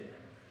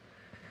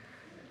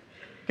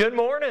Good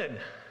morning.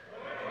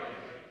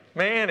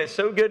 Man, it's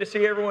so good to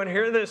see everyone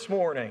here this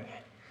morning.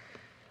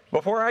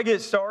 Before I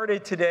get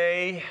started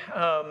today,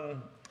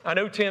 I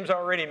know Tim's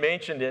already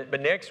mentioned it, but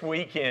next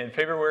weekend,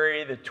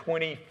 February the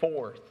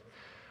 24th,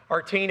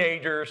 our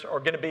teenagers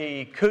are going to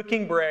be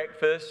cooking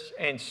breakfast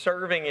and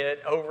serving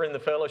it over in the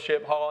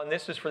fellowship hall, and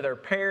this is for their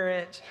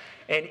parents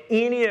and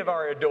any of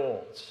our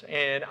adults.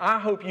 And I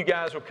hope you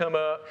guys will come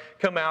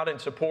out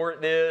and support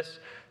this.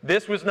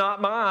 This was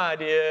not my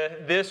idea.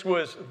 This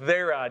was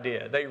their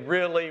idea. They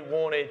really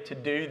wanted to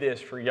do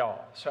this for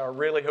y'all. So I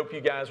really hope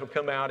you guys will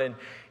come out and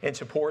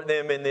support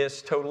them in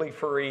this totally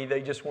free.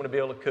 They just want to be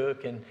able to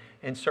cook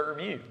and serve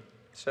you.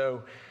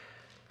 So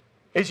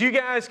as you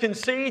guys can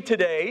see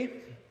today,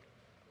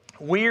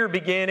 we are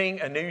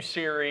beginning a new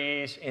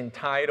series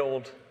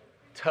entitled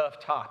Tough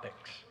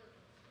Topics.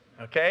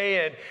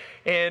 Okay,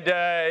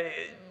 and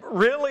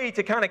really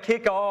to kind of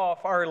kick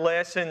off our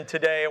lesson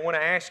today, I want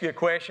to ask you a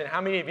question. How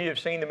many of you have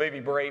seen the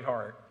movie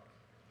Braveheart?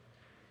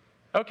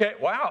 Okay,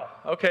 wow.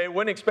 Okay,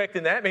 wasn't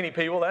expecting that many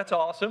people. That's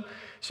awesome.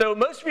 So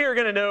most of you are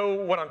going to know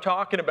what I'm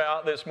talking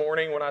about this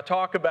morning when I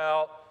talk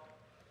about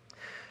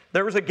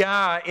there was a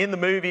guy in the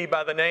movie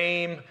by the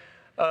name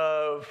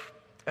of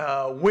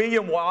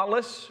William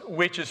Wallace,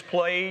 which is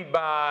played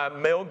by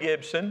Mel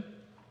Gibson.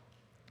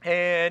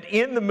 And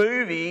in the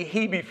movie,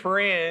 he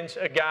befriends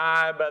a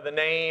guy by the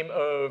name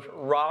of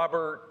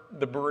Robert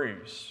the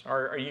Bruce.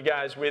 Are you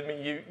guys with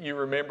me? You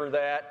remember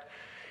that?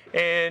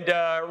 And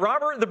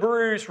Robert the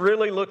Bruce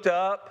really looked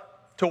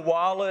up to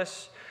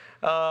Wallace.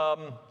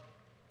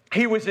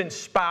 He was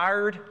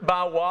inspired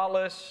by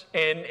Wallace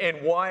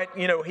and what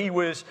he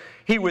was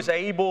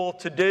able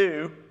to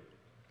do,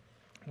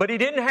 but he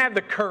didn't have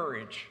the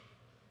courage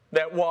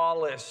that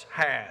Wallace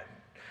had.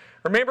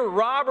 Remember,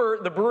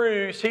 Robert the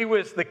Bruce, he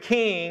was the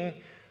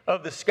king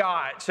of the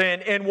Scots.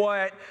 And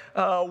what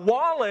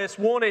Wallace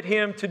wanted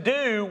him to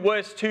do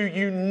was to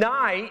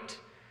unite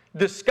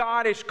the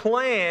Scottish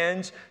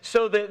clans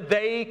so that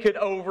they could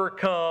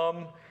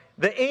overcome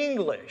the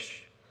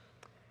English.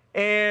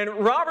 And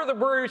Robert the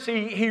Bruce,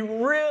 he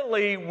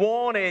really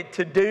wanted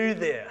to do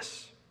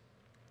this.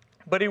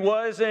 But he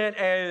wasn't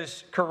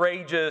as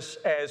courageous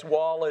as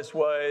Wallace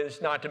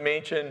was, not to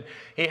mention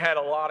he had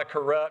a lot of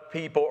corrupt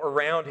people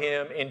around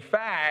him. In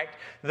fact,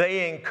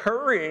 they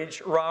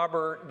encouraged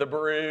Robert the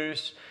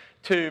Bruce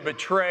to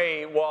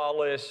betray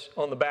Wallace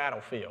on the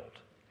battlefield.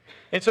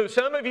 And so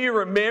some of you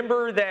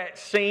remember that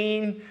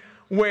scene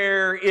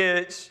where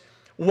it's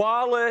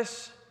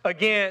Wallace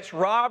against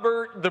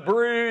Robert the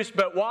Bruce,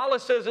 but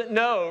Wallace doesn't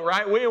know,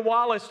 right? William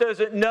Wallace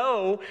doesn't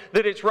know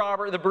that it's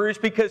Robert the Bruce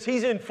because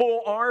he's in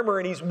full armor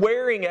and he's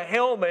wearing a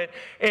helmet.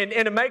 And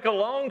to make a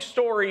long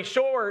story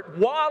short,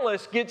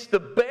 Wallace gets the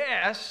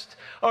best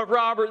of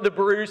Robert the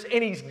Bruce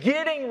and he's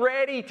getting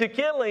ready to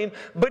kill him,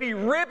 but he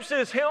rips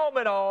his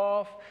helmet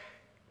off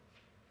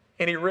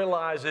and he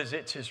realizes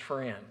it's his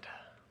friend.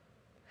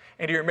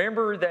 And do you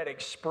remember that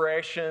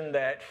expression,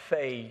 that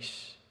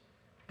face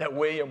that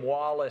William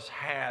Wallace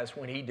has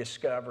when he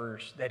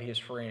discovers that his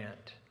friend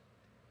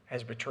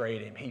has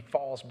betrayed him? He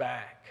falls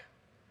back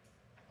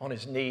on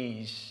his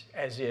knees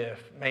as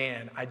if,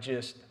 man, I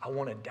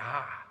want to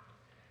die.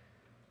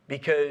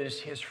 Because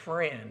his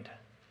friend,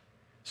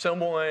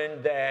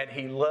 someone that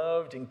he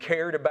loved and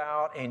cared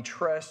about and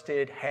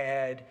trusted,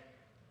 had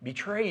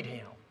betrayed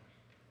him.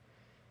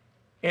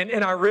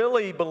 And I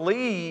really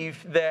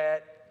believe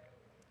that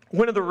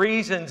one of the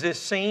reasons this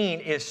scene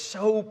is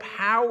so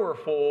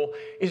powerful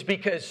is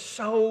because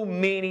so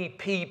many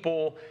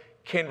people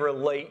can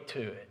relate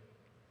to it.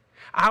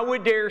 I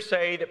would dare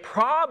say that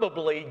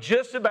probably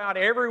just about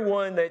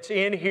everyone that's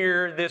in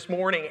here this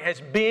morning has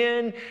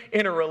been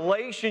in a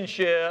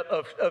relationship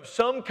of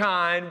some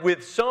kind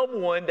with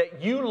someone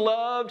that you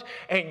loved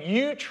and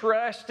you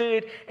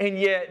trusted, and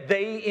yet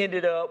they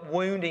ended up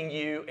wounding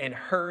you and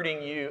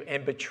hurting you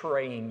and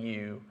betraying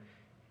you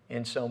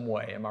in some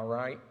way. Am I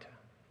right?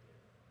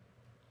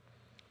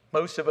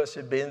 Most of us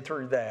have been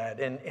through that,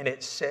 and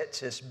it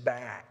sets us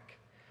back.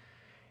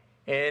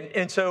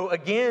 And so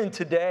again,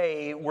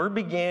 today, we're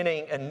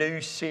beginning a new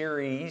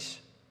series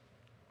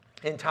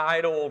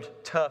entitled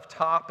Tough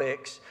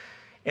Topics.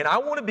 And I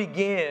want to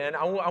begin,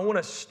 I want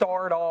to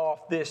start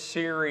off this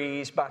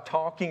series by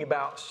talking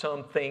about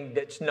something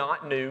that's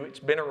not new. It's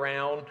been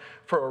around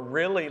for a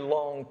really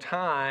long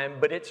time,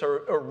 but it's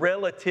a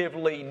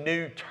relatively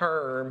new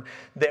term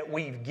that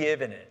we've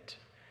given it.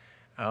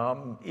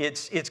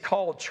 It's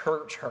called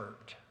church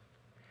hurt.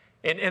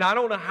 And I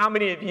don't know how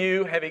many of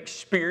you have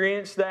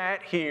experienced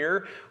that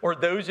here, or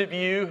those of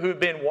you who've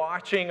been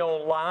watching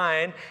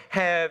online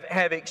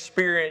have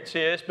experienced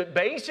this. But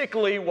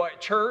basically what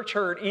church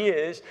hurt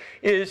is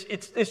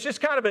it's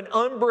just kind of an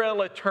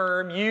umbrella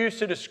term used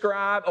to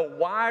describe a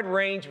wide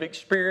range of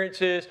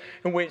experiences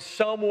in which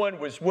someone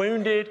was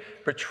wounded,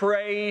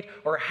 betrayed,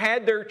 or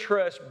had their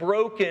trust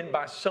broken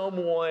by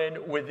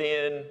someone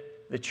within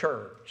the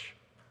church.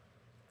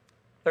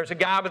 There's a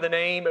guy by the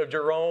name of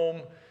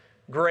Jerome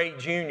Gray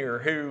Jr.,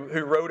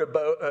 who wrote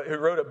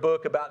a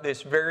book about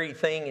this very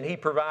thing, and he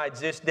provides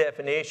this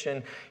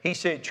definition. He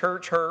said,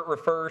 church hurt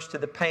refers to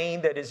the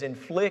pain that is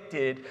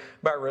inflicted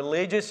by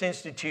religious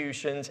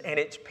institutions and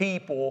its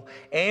people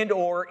and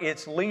or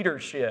its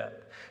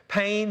leadership.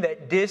 Pain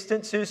that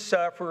distances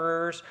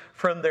sufferers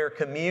from their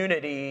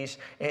communities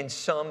and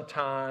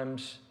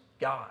sometimes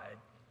God.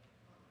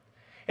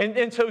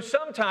 And so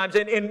sometimes,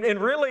 and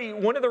really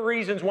one of the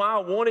reasons why I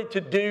wanted to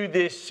do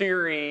this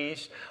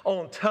series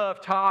on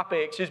tough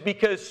topics is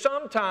because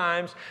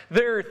sometimes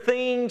there are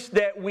things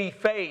that we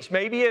face,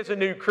 maybe as a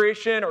new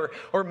Christian,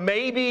 or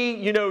maybe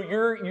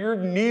you're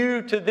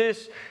new to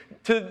this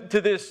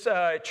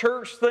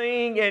church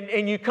thing,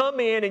 and you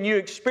come in and you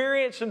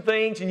experience some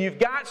things and you've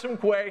got some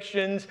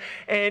questions,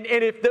 and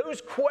if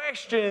those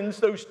questions,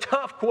 those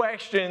tough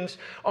questions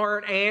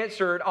aren't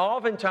answered,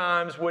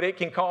 oftentimes what it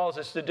can cause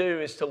us to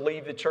do is to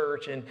leave the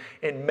church and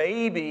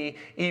maybe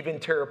even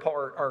tear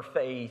apart our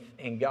faith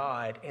in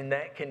God. And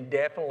that can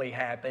definitely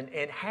happen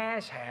and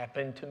has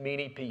happened to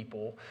many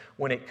people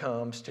when it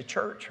comes to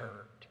church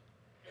hurt.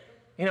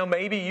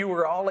 Maybe you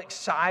were all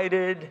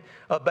excited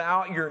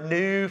about your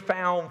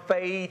newfound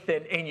faith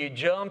and you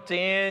jumped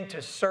in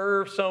to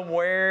serve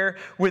somewhere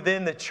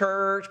within the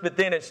church, but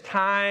then as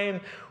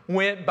time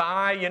went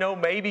by,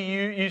 maybe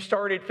you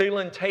started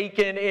feeling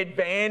taken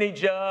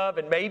advantage of,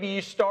 and maybe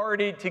you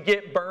started to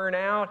get burnt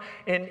out,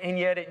 and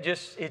yet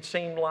it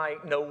seemed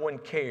like no one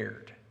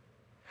cared.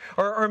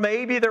 Or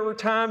maybe there were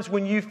times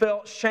when you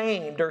felt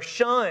shamed or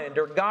shunned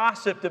or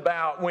gossiped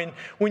about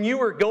when you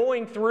were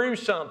going through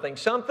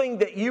something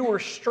that you were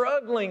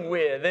struggling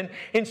with. And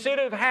instead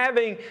of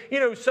having,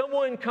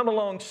 someone come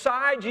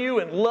alongside you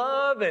and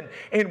love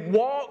and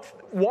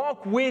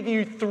walk with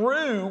you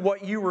through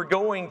what you were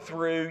going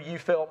through, you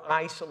felt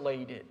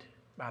isolated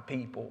by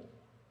people.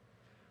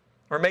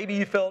 Or maybe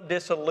you felt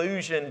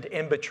disillusioned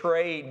and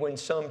betrayed when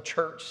some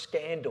church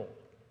scandal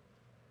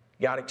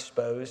got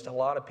exposed. A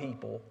lot of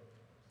people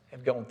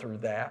have gone through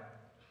that.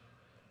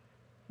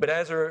 But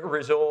as a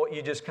result,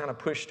 you just kind of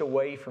pushed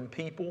away from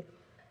people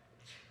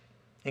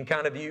and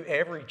kind of view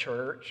every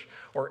church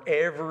or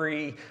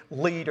every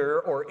leader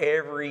or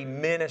every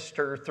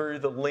minister through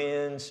the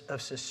lens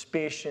of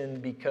suspicion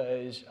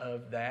because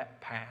of that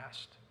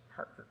past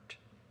hurt.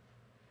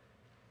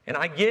 And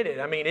I get it.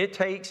 I mean, it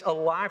takes a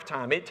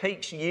lifetime. It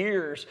takes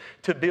years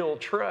to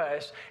build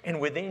trust. And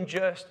within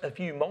just a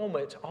few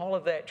moments, all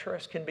of that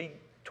trust can be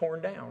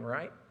torn down,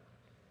 right?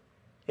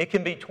 It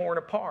can be torn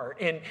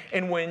apart.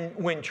 And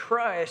when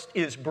trust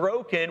is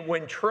broken,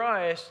 when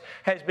trust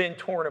has been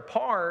torn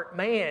apart,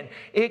 man,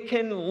 it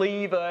can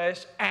leave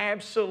us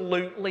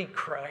absolutely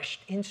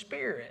crushed in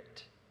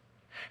spirit.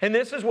 And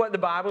this is what the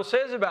Bible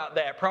says about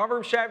that.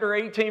 Proverbs chapter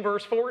 18,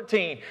 verse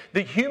 14.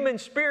 The human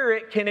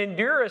spirit can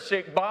endure a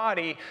sick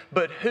body,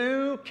 but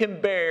who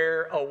can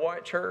bear a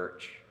what,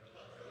 church?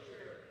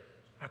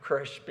 A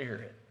crushed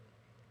spirit.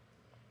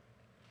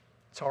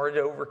 It's hard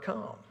to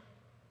overcome.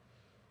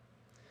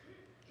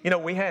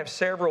 We have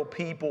several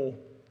people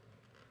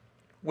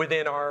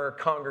within our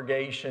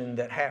congregation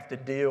that have to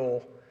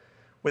deal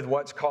with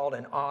what's called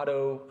an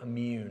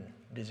autoimmune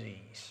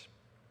disease.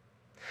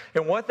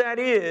 And what that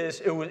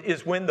is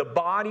when the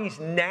body's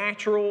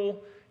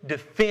natural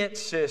defense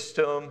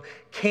system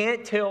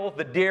can't tell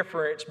the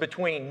difference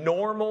between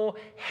normal,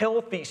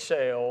 healthy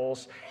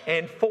cells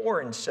and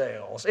foreign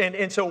cells.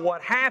 And so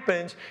what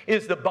happens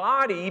is the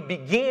body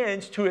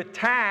begins to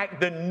attack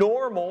the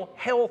normal,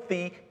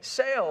 healthy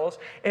cells.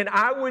 And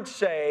I would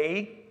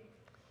say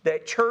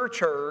that church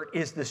hurt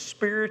is the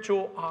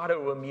spiritual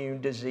autoimmune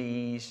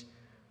disease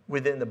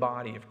within the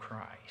body of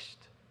Christ.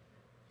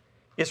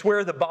 It's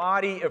where the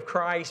body of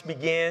Christ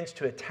begins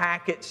to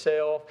attack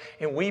itself,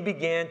 and we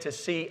begin to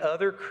see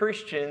other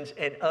Christians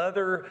and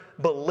other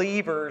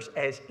believers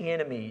as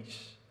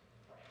enemies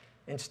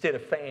instead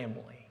of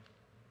family.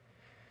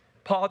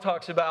 Paul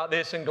talks about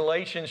this in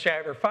Galatians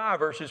chapter 5,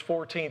 verses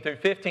 14 through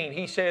 15.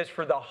 He says,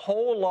 for the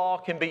whole law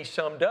can be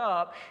summed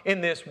up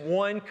in this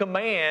one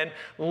command,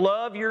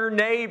 love your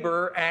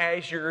neighbor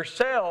as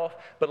yourself.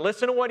 But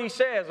listen to what he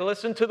says.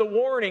 Listen to the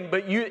warning.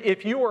 But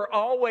if you are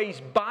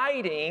always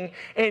biting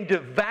and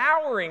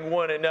devouring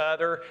one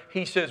another,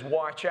 he says,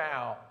 watch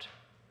out.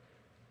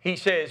 He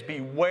says,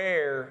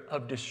 beware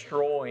of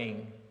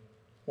destroying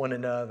one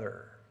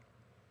another.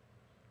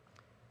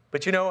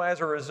 But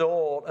as a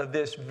result of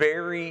this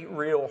very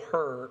real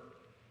hurt,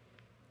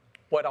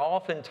 what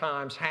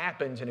oftentimes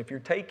happens, and if you're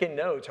taking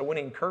notes, I want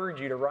to encourage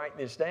you to write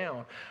this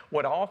down.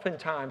 What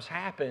oftentimes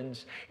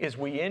happens is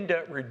we end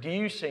up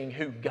reducing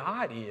who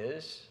God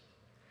is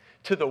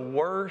to the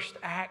worst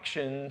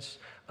actions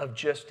of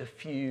just a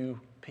few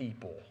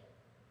people.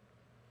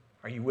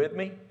 Are you with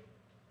me?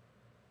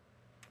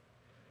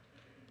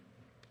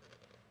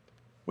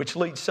 Which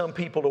leads some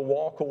people to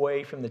walk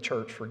away from the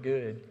church for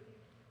good.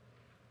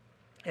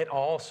 It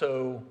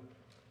also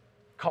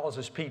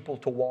causes people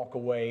to walk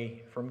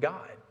away from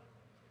God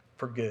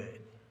for good.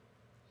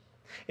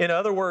 In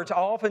other words,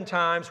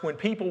 oftentimes when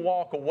people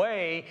walk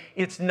away,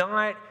 it's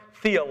not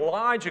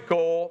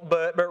theological,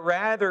 but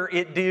rather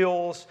it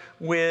deals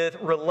with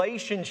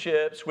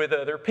relationships with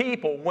other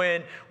people.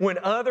 When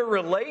other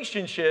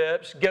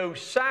relationships go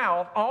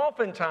south,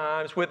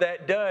 oftentimes what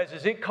that does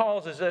is it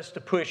causes us to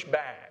push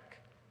back.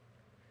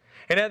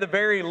 And at the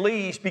very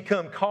least,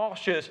 become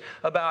cautious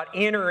about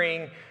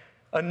entering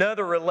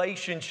another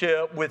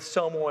relationship with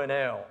someone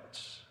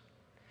else.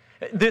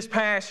 This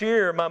past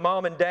year, my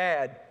mom and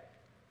dad,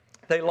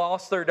 they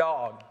lost their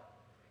dog.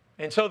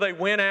 And so they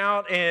went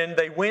out and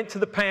they went to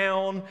the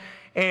pound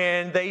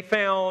and they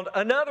found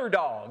another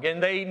dog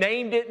and they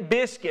named it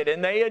Biscuit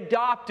and they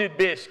adopted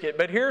Biscuit.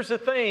 But here's the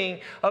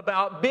thing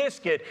about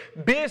Biscuit.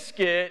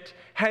 Biscuit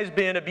has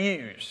been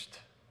abused.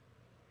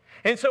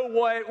 And so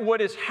what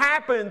has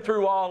happened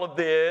through all of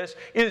this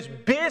is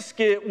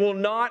Biscuit will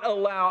not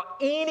allow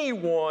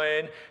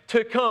anyone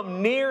to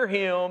come near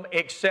him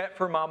except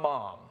for my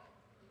mom.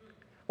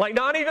 Like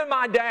not even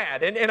my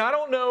dad. And I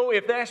don't know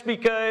if that's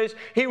because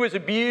he was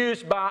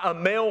abused by a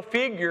male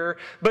figure,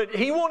 but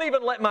he won't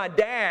even let my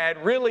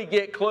dad really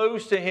get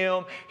close to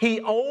him. He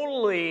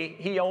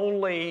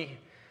only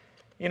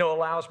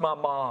allows my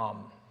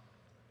mom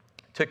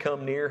to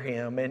come near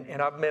him. And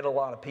I've met a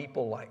lot of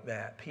people like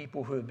that,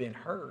 people who have been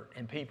hurt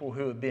and people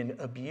who have been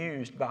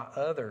abused by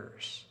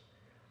others.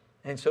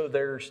 And so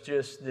there's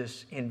just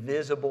this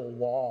invisible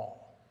wall.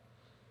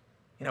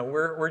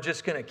 We're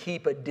just going to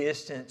keep a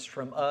distance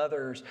from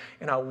others.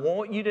 And I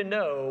want you to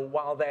know,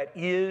 while that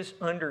is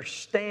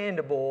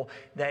understandable,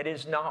 that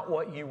is not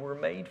what you were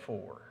made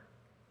for.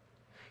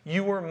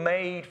 You were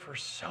made for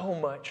so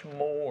much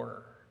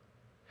more.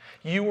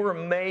 You were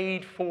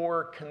made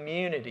for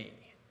community.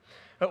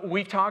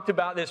 We've talked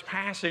about this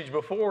passage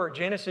before,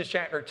 Genesis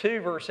chapter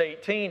 2, verse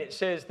 18. It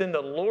says, "Then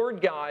the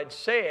Lord God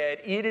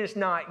said, it is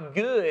not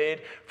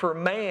good for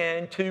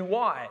man to"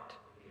 what?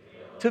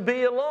 To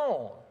be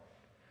alone.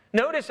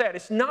 Notice that.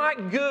 It's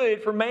not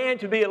good for man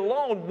to be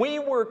alone. We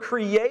were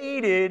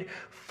created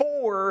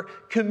for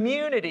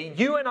community.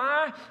 You and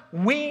I,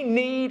 we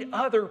need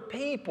other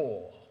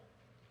people.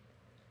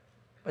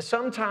 But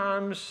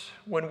sometimes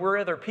when we're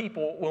with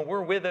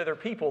other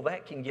people,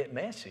 that can get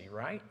messy,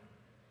 right?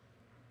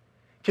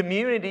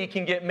 Community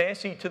can get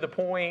messy to the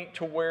point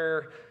to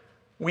where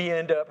we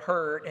end up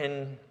hurt,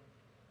 and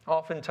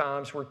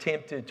oftentimes we're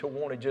tempted to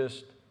want to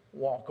just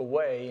walk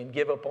away and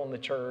give up on the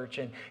church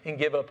and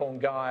give up on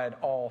God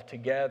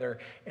altogether.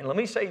 And let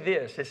me say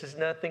this is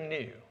nothing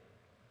new.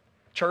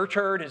 Church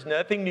hurt is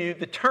nothing new.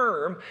 The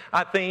term,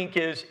 I think,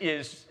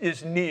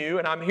 is new,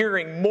 and I'm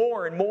hearing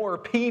more and more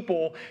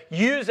people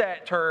use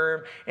that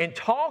term and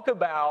talk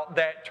about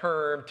that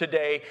term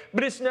today,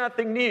 but it's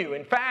nothing new.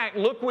 In fact,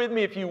 look with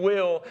me, if you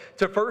will,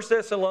 to 1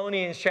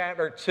 Thessalonians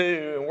chapter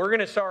 2, and we're going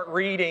to start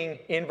reading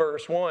in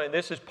verse 1.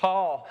 This is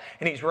Paul,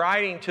 and he's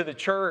writing to the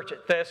church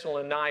at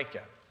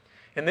Thessalonica.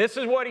 And this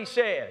is what he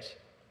says.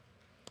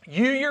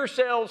 "You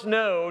yourselves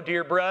know,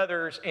 dear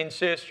brothers and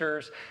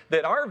sisters,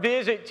 that our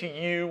visit to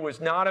you was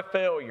not a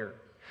failure.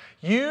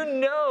 You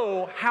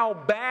know how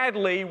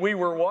badly we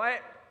were"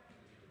 what?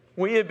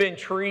 "We had been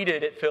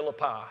treated at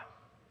Philippi.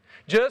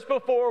 Just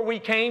before we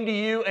came to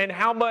you, and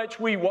how much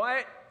we"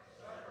 what?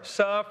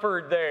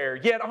 "Suffered there.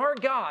 Yet our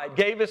God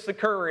gave us the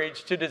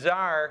courage to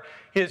desire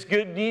His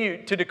good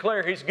news, to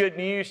declare His good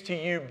news to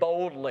you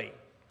boldly,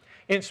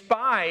 in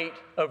spite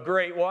of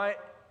great" what?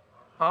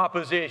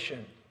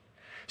 "Opposition."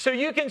 So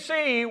you can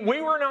see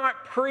we were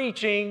not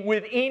preaching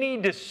with any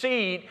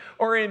deceit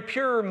or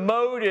impure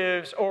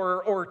motives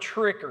or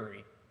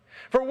trickery.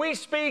 For we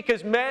speak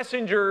as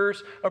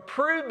messengers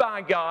approved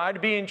by God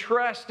to be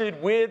entrusted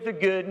with the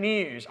good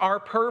news. Our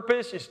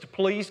purpose is to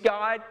please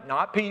God,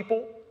 not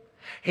people.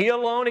 He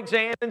alone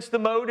examines the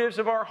motives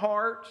of our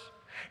hearts.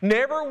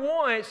 Never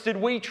once did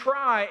we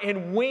try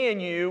and win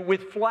you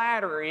with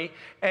flattery,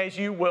 as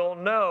you well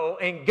know.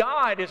 And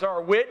God is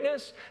our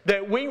witness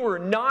that we were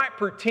not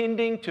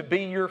pretending to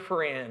be your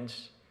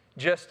friends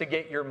just to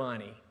get your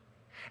money.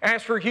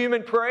 As for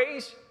human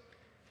praise,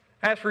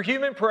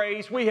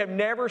 we have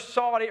never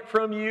sought it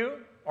from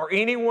you or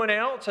anyone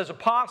else. As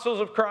apostles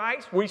of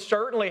Christ, we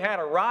certainly had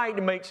a right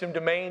to make some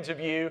demands of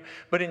you,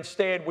 but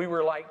instead we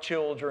were like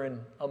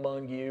children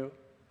among you.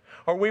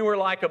 Or we were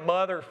like a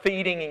mother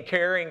feeding and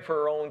caring for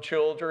her own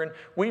children.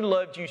 We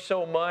loved you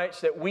so much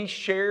that we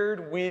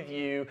shared with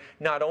you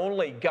not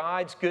only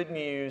God's good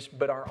news,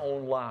 but our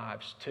own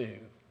lives too.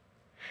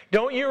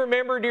 Don't you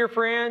remember, dear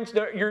friends,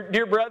 your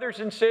dear brothers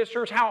and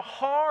sisters, how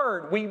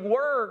hard we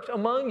worked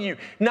among you?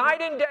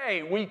 Night and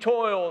day we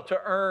toiled to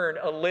earn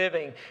a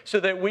living so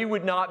that we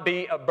would not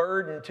be a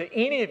burden to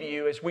any of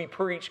you as we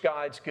preach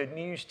God's good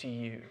news to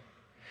you.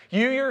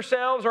 You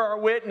yourselves are our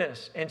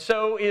witness, and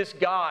so is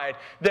God,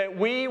 that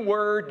we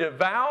were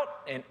devout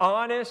and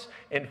honest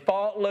and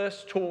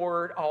faultless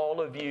toward all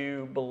of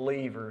you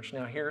believers.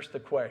 Now here's the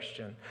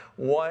question.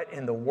 What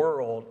in the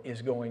world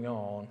is going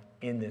on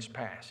in this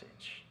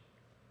passage?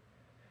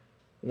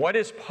 What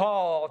is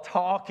Paul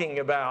talking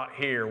about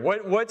here?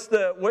 What's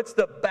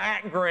the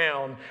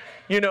background,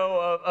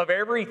 of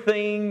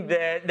everything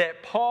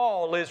that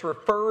Paul is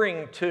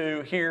referring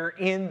to here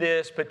in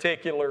this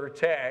particular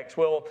text?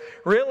 Well,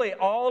 really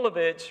all of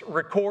it's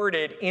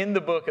recorded in the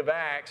book of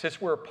Acts.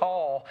 It's where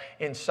Paul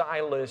and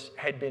Silas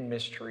had been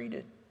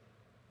mistreated.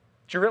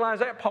 Did you realize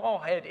that? Paul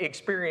had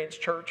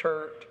experienced church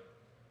hurt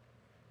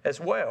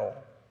as well.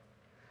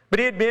 But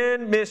he had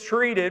been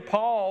mistreated.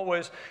 Paul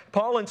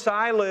and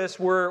Silas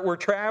were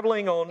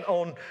traveling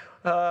on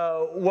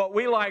what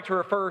we like to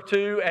refer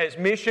to as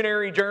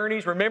missionary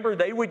journeys. Remember,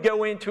 they would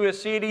go into a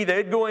city,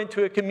 they'd go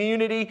into a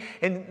community,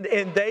 and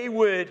they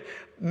would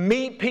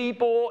meet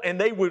people, and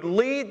they would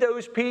lead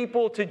those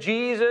people to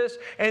Jesus,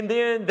 and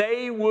then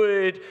they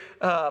would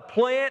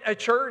plant a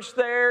church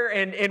there,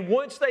 and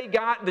once they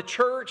got the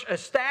church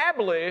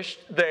established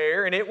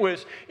there, and it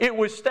was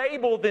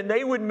stable, then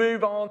they would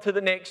move on to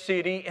the next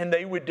city, and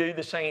they would do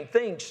the same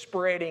thing,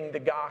 spreading the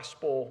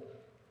gospel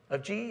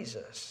of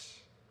Jesus.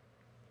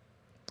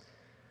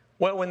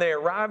 Well, when they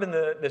arrive in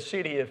the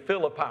city of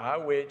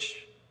Philippi,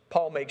 which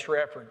Paul makes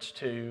reference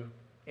to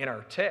in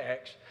our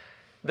text,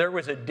 there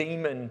was a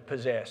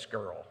demon-possessed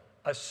girl,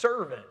 a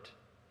servant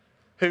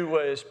who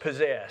was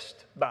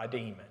possessed by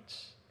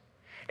demons.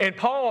 And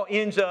Paul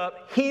ends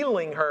up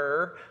healing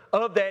her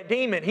of that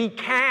demon. He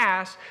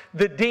casts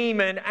the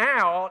demon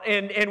out,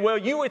 and well,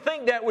 you would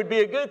think that would be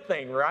a good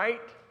thing, right?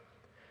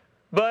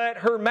 But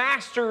her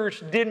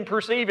masters didn't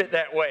perceive it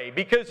that way,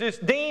 because this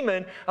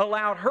demon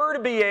allowed her to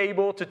be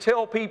able to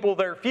tell people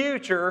their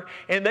future,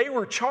 and they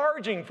were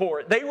charging for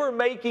it. They were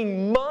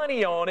making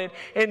money on it.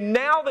 And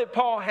now that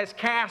Paul has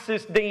cast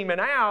this demon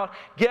out,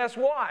 guess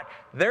what?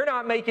 They're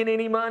not making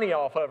any money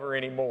off of her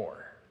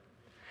anymore.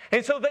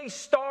 And so they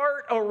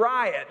start a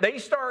riot. They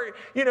start,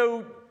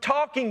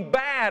 talking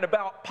bad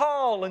about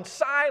Paul and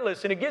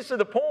Silas, and it gets to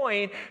the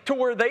point to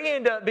where they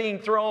end up being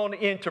thrown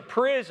into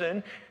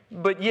prison.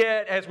 But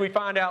yet, as we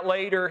find out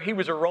later, he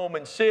was a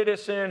Roman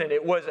citizen and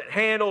it wasn't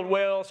handled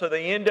well, so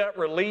they end up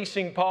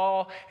releasing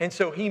Paul, and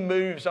so he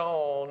moves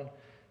on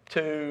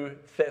to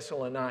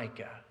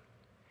Thessalonica.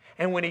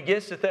 And when he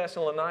gets to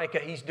Thessalonica,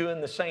 he's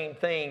doing the same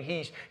thing.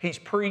 He's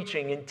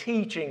preaching and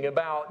teaching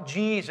about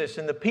Jesus,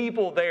 and the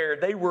people there,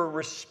 they were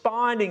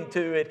responding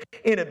to it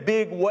in a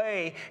big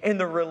way. And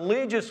the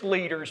religious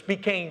leaders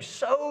became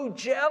so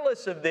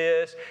jealous of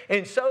this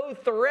and so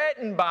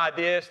threatened by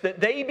this that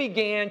they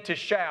began to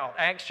shout.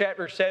 Acts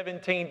chapter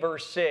 17,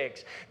 verse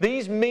 6.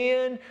 These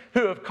men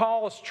who have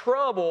caused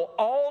trouble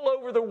all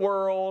over the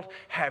world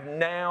have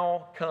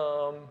now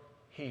come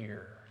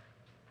here.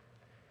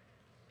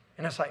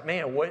 And it's like,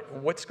 man,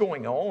 what's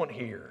going on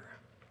here?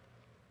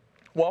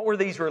 What were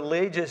these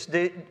religious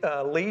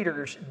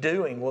leaders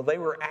doing? Well, they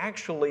were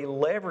actually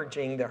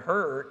leveraging the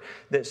hurt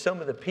that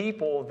some of the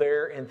people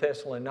there in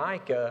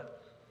Thessalonica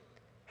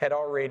had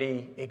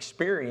already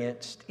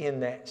experienced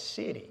in that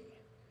city.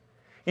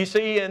 You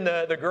see, in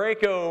the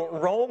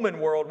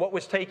Greco-Roman world, what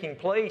was taking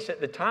place at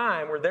the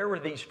time where there were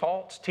these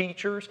false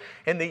teachers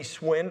and these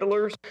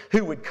swindlers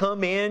who would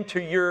come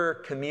into your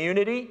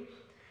community,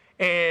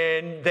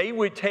 and they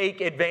would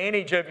take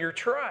advantage of your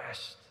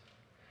trust.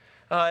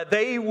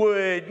 They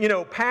would,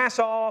 pass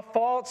off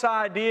false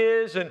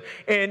ideas, and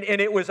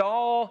it was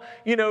all,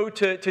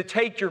 to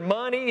take your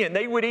money, and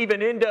they would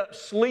even end up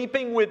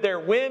sleeping with their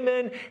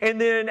women,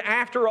 and then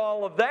after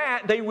all of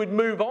that, they would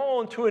move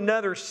on to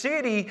another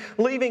city,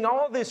 leaving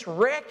all this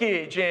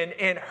wreckage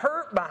and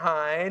hurt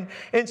behind.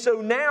 And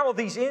so now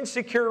these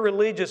insecure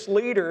religious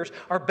leaders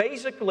are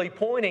basically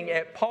pointing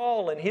at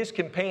Paul and his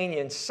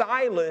companion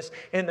Silas,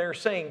 and they're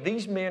saying,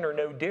 these men are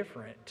no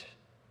different.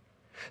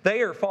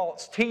 They are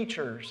false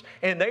teachers,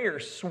 and they are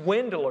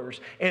swindlers,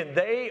 and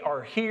they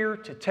are here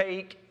to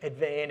take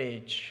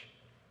advantage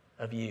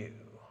of you.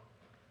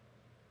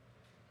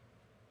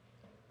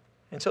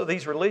 And so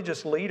these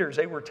religious leaders,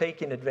 they were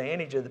taking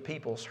advantage of the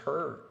people's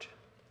hurt.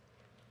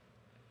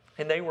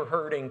 And they were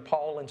hurting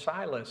Paul and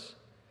Silas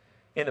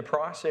in the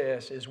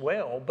process as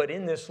well. But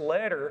in this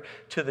letter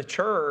to the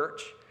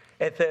church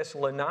at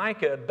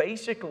Thessalonica,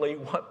 basically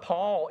what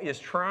Paul is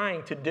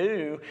trying to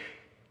do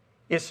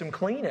is some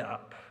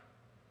cleanup.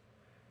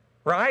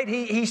 Right?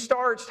 He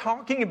starts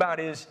talking about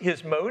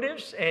his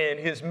motives and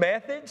his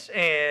methods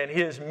and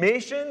his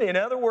mission. In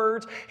other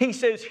words, he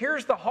says,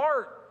 here's the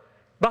heart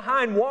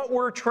behind what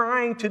we're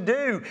trying to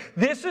do.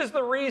 This is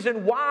the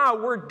reason why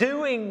we're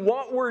doing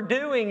what we're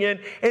doing, and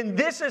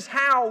this is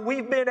how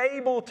we've been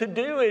able to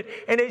do it.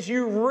 And as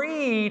you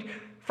read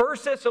 1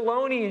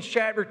 Thessalonians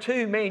chapter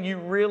 2, man, you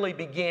really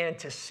begin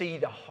to see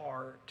the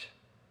heart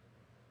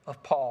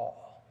of Paul.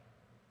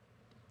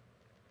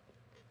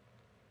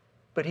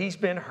 But he's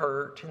been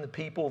hurt, and the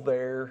people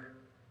there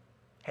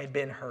had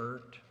been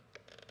hurt.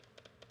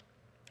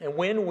 And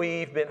when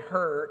we've been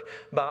hurt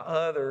by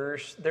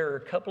others, there are a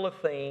couple of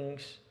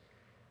things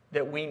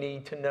that we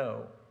need to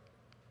know.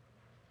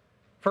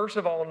 First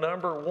of all,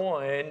 number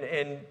one,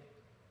 and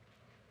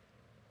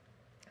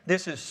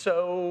this is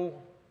so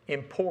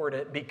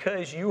important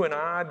because you and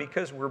I,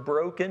 because we're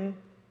broken,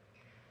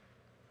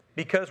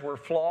 because we're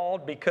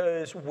flawed,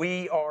 because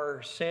we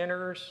are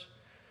sinners,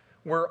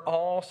 we're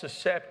all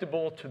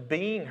susceptible to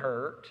being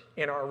hurt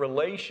in our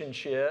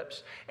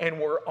relationships, and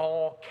we're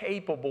all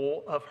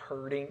capable of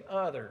hurting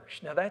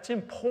others. Now that's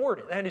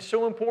important. That is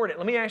so important.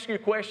 Let me ask you a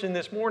question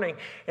this morning,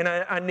 and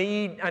I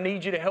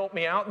need you to help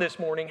me out this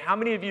morning. How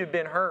many of you have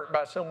been hurt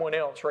by someone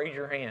else? Raise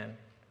your hand.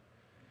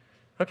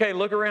 Okay,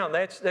 look around.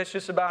 That's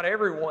just about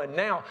everyone.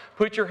 Now,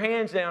 put your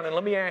hands down and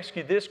let me ask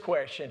you this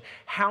question.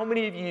 How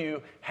many of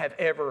you have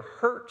ever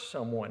hurt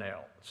someone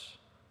else?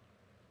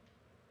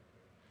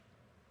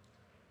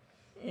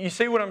 You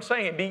see what I'm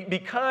saying?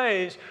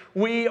 Because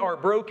we are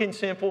broken,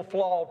 sinful,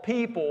 flawed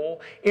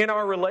people in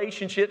our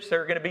relationships,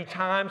 there are going to be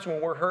times when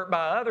we're hurt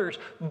by others,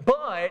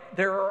 but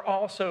there are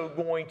also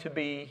going to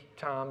be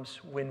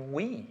times when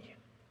we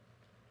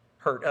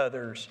hurt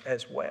others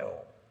as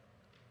well.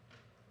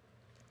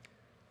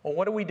 Well,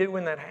 what do we do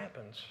when that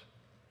happens?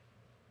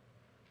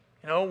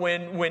 You know,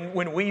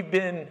 when we've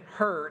been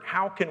hurt,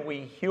 how can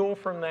we heal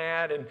from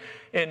that?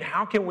 And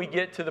how can we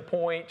get to the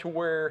point to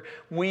where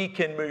we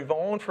can move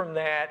on from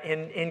that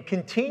and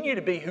continue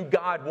to be who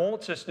God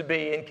wants us to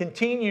be and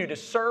continue to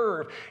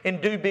serve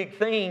and do big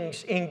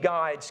things in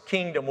God's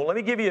kingdom? Well, let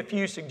me give you a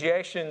few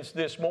suggestions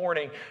this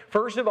morning.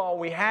 First of all,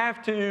 we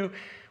have to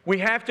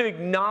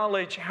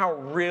acknowledge how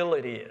real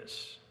it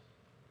is.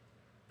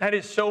 That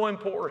is so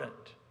important.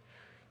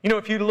 You know,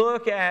 if you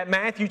look at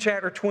Matthew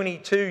chapter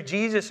 22,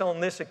 Jesus on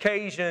this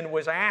occasion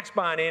was asked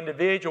by an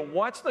individual,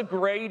 what's the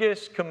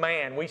greatest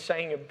command? We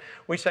sang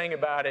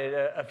about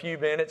it a few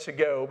minutes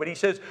ago. But he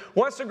says,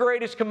 what's the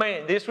greatest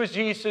command? This was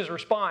Jesus'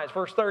 response.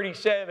 Verse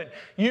 37,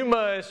 you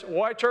must,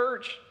 what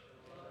church?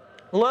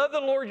 Love the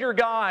Lord your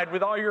God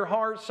with all your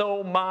heart,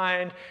 soul,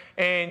 mind,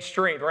 and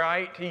strength,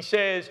 right? He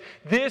says,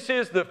 this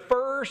is the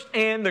first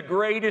and the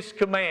greatest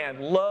command.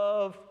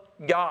 Love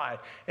God.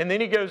 And then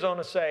he goes on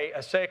to say,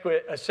 a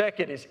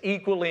second is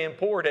equally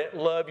important.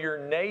 Love your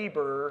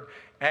neighbor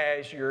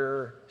as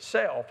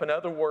yourself. In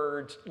other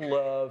words,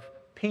 love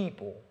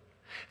people.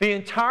 The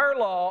entire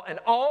law and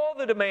all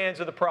the demands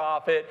of the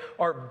prophet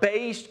are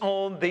based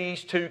on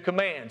these two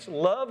commands.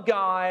 Love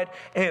God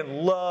and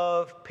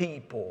love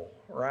people,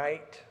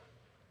 right?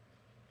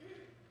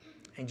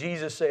 And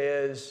Jesus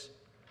says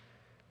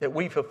that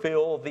we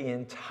fulfill the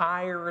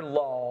entire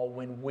law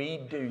when we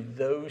do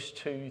those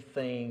two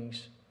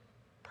things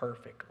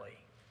perfectly.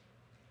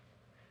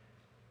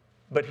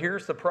 But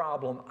here's the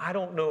problem. I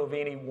don't know of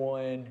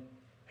anyone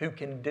who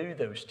can do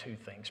those two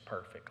things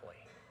perfectly.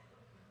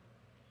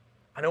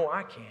 I know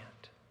I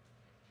can't.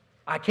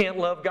 I can't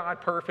love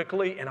God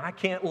perfectly, and I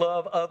can't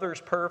love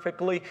others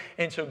perfectly.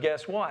 And so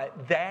guess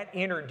what? That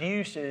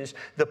introduces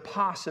the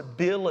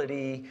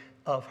possibility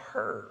of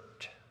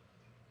hurt.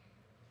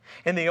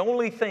 And the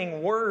only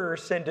thing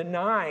worse than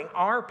denying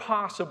our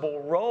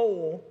possible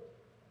role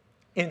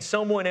in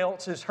someone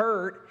else's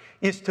hurt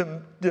is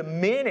to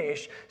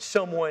diminish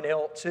someone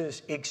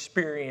else's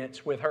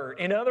experience with hurt.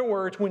 In other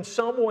words, when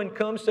someone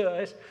comes to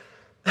us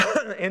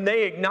and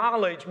they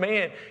acknowledge,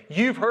 man,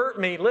 you've hurt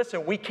me,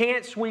 listen, we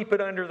can't sweep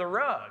it under the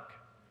rug.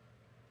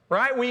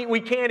 Right? We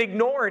can't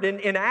ignore it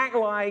and act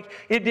like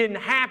it didn't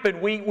happen.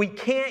 We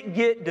can't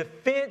get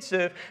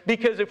defensive,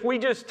 because if we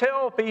just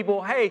tell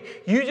people, hey,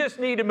 you just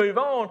need to move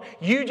on,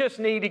 you just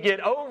need to get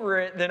over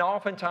it, then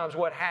oftentimes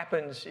what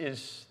happens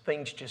is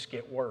things just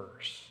get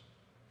worse.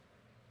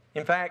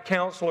 In fact,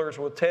 counselors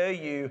will tell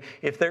you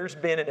if there's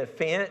been an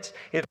offense,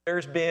 if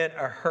there's been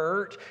a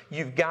hurt,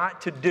 you've got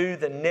to do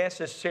the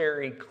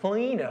necessary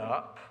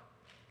cleanup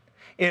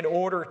in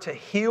order to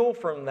heal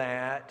from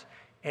that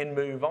and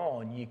move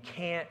on. You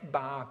can't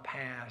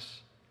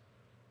bypass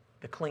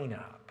the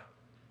cleanup.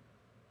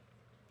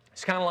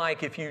 It's kind of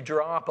like if you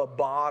drop a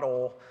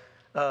bottle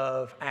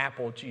of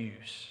apple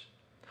juice,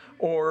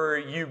 or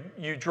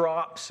you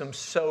drop some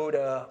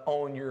soda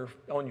on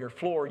your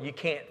floor. You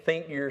can't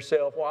think to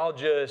yourself, well, I'll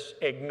just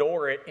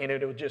ignore it and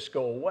it'll just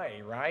go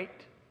away, right?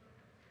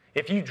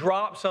 If you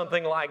drop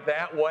something like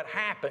that, what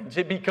happens?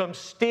 It becomes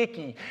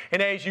sticky.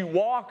 And as you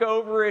walk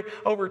over it,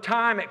 over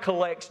time it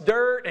collects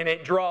dirt and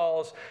it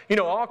draws,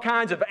 all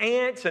kinds of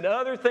ants and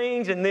other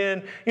things. And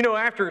then,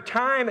 after a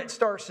time it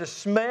starts to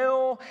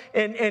smell.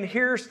 And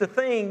here's the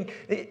thing,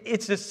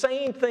 it's the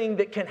same thing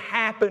that can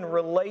happen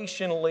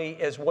relationally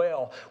as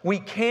well. We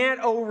can't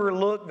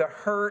overlook the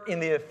hurt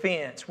and the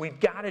offense. We've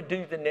got to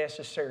do the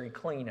necessary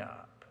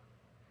cleanup,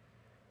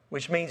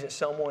 which means that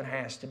someone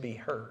has to be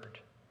heard.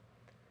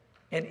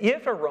 And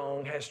if a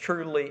wrong has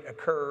truly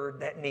occurred,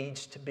 that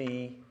needs to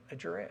be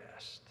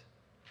addressed.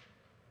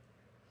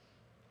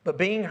 But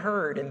being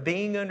heard and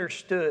being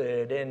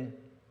understood and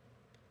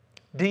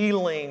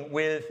dealing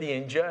with the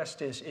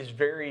injustice is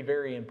very,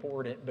 very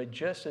important. But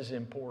just as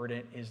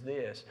important is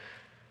this: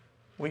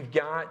 we've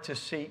got to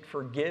seek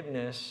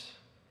forgiveness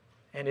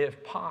and,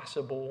 if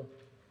possible,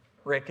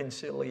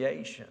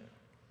 reconciliation.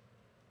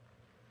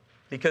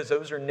 Because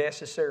those are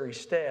necessary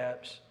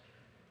steps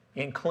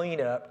in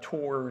cleanup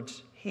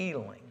towards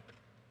healing.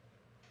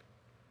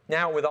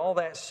 Now, with all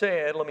that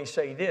said, let me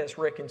say this: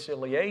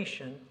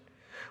 reconciliation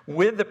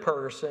with the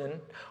person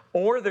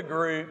or the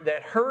group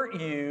that hurt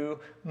you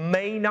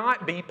may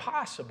not be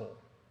possible.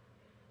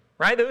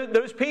 Right?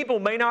 Those people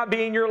may not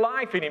be in your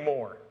life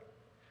anymore.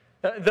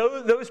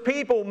 Those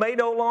people may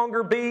no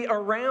longer be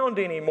around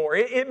anymore.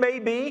 It may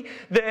be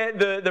that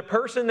the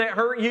person that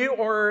hurt you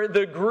or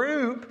the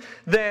group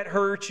that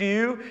hurt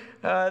you,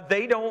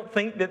 they don't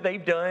think that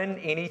they've done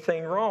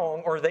anything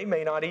wrong, or they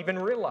may not even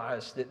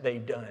realize that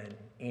they've done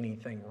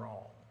anything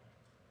wrong.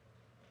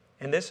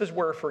 And this is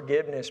where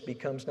forgiveness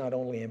becomes not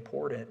only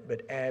important,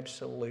 but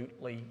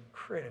absolutely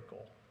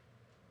critical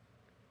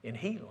in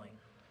healing.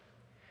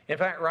 In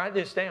fact, write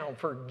this down.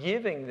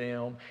 Forgiving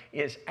them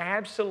is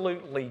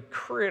absolutely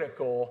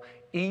critical,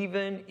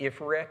 even if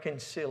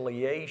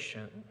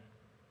reconciliation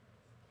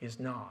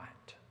is not.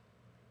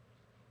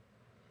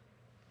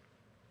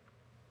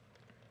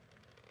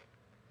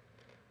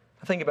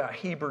 I think about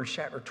Hebrews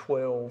chapter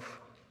 12,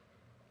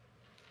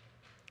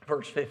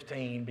 verse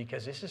 15,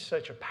 because this is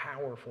such a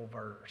powerful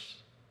verse.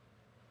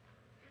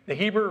 The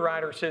Hebrew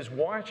writer says,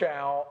 watch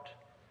out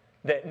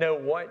that no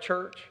what,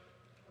 church?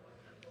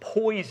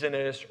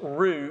 Poisonous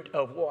root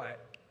of what?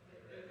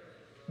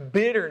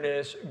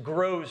 Bitterness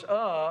grows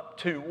up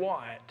to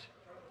what?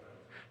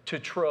 To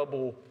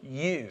trouble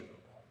you.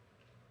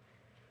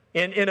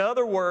 In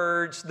other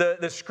words,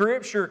 the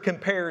Scripture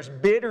compares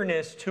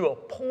bitterness to a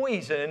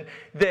poison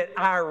that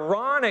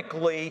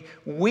ironically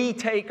we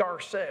take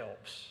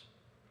ourselves.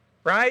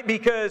 Right?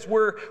 Because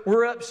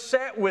we're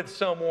upset with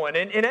someone.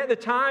 And at the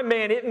time,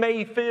 man, it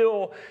may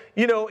feel,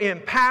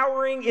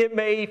 empowering. It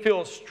may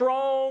feel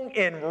strong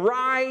and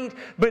right.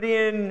 But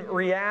in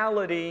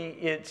reality,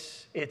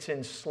 it's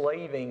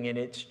enslaving, and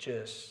it's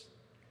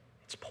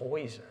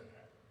poison.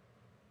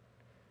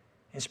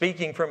 And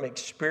speaking from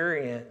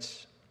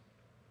experience,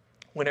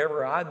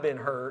 whenever I've been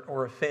hurt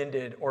or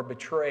offended or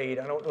betrayed,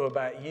 I don't know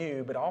about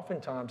you, but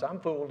oftentimes I'm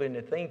fooled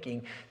into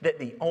thinking that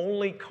the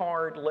only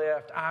card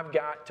left I've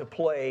got to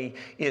play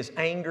is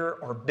anger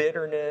or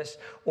bitterness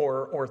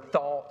or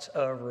thoughts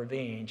of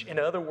revenge. In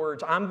other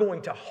words, I'm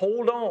going to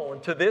hold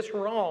on to this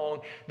wrong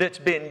that's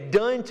been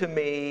done to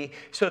me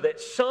so that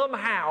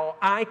somehow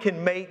I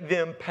can make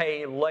them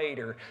pay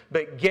later.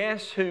 But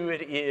guess who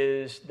it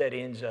is that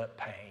ends up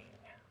paying?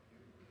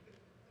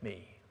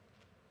 Me.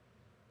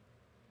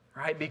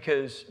 Right?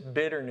 Because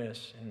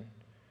bitterness and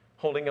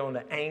holding on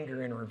to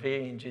anger and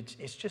revenge,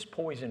 it's just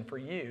poison for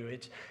you.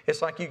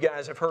 It's like you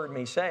guys have heard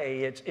me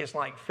say, it's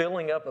like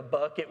filling up a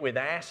bucket with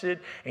acid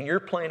and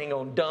you're planning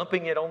on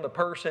dumping it on the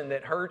person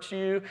that hurts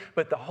you,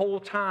 but the whole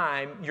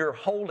time you're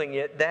holding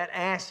it, that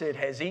acid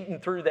has eaten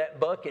through that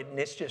bucket and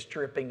it's just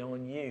dripping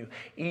on you,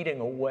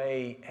 eating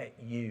away at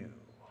you.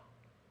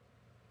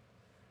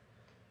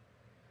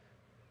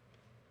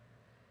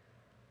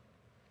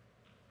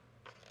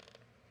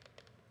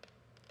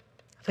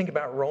 Think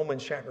about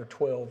Romans chapter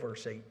 12,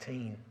 verse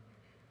 18,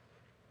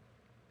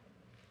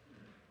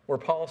 where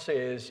Paul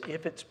says,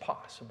 if it's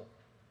possible.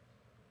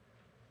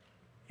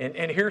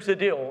 And here's the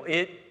deal.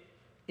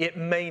 It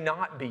may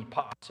not be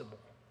possible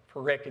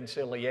for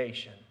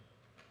reconciliation.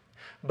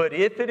 But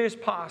if it is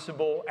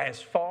possible,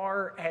 as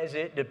far as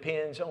it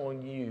depends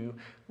on you,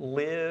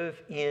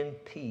 live in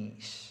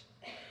peace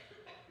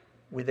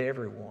with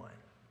everyone.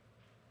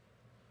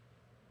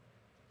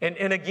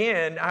 And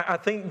again, I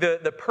think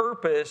the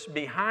purpose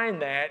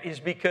behind that is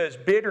because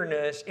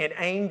bitterness and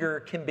anger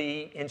can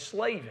be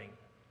enslaving.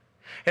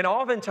 And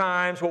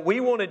oftentimes what we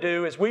want to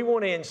do is we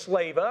want to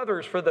enslave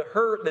others for the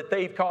hurt that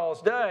they've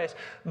caused us,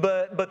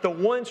 but the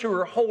ones who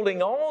are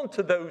holding on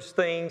to those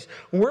things,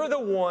 we're the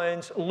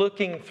ones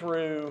looking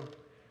through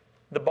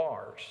the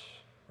bars,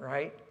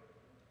 right?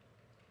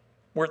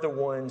 We're the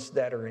ones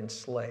that are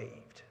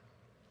enslaved.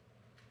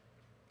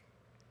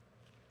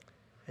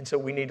 And so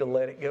we need to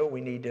let it go.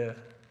 We need to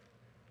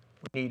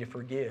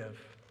forgive,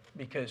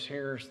 because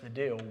here's the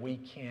deal. We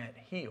can't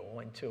heal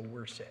until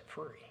we're set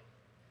free.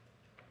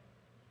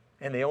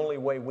 And the only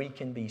way we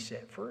can be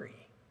set free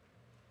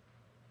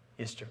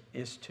is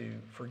to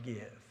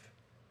forgive.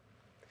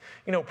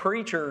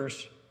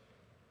 Preachers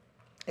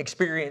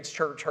experience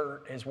church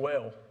hurt as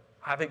well.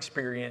 I've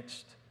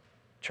experienced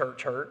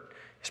church hurt.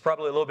 It's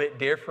probably a little bit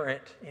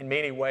different in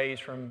many ways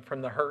from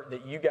the hurt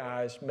that you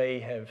guys may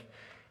have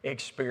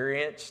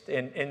experienced.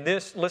 And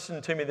this,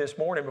 listen to me this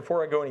morning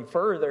before I go any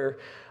further.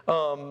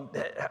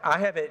 I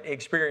haven't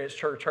experienced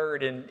church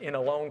hurt in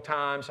a long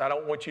time, so I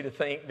don't want you to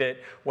think that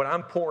what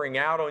I'm pouring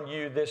out on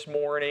you this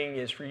morning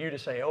is for you to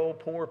say, oh,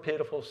 poor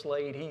pitiful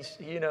Slate,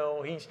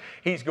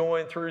 he's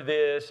going through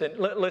this. And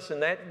listen,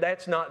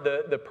 that's not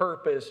the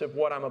purpose of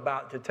what I'm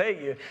about to tell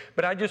you,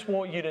 but I just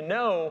want you to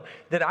know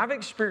that I've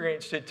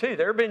experienced it too.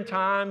 There have been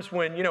times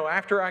when,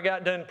 after I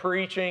got done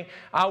preaching,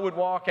 I would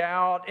walk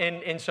out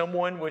and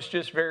someone was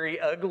just very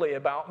ugly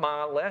about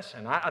my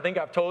lesson. I think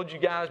I've told you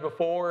guys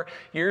before,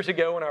 years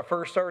ago when I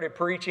first started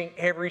preaching,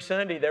 every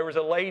Sunday there was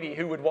a lady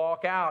who would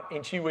walk out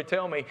and she would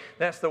tell me,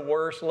 that's the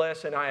worst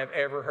lesson I have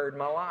ever heard in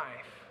my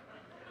life.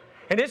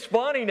 And it's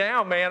funny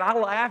now, man. I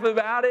laugh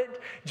about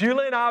it.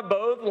 Julie and I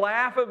both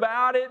laugh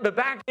about it. But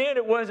back then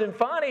it wasn't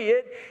funny.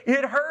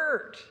 It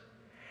hurt.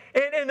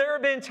 And there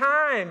have been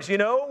times,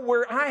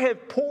 where I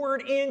have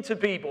poured into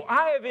people.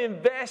 I have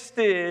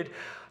invested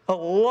a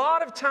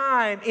lot of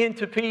time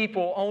into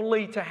people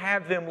only to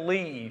have them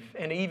leave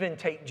and even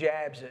take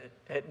jabs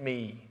at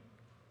me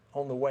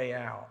on the way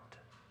out.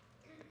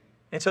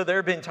 And so there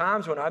have been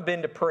times when I've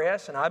been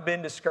depressed and I've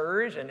been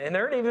discouraged. And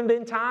there have even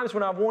been times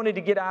when I've wanted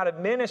to get out of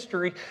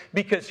ministry,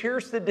 because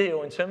here's the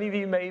deal, and some of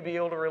you may be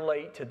able to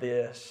relate to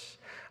this.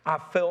 I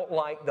felt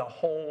like the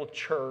whole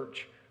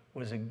church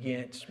was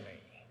against me.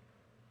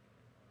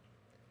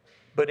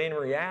 But in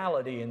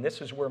reality, and this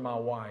is where my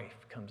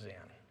wife comes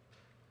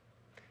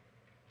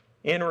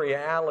in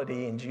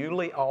reality, and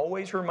Julie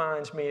always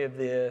reminds me of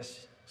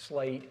this,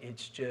 Slate,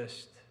 it's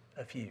just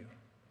a few.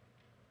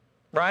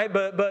 Right?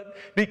 But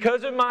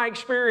because of my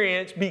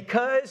experience,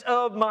 because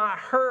of my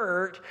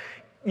hurt,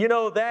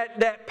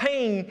 that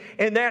pain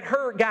and that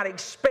hurt got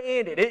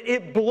expanded.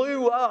 It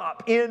blew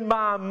up in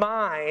my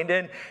mind.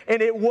 And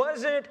it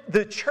wasn't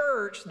the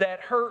church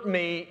that hurt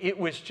me. It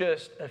was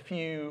just a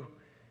few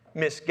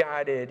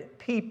misguided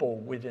people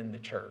within the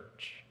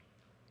church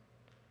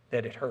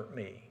that it hurt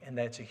me. And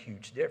that's a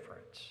huge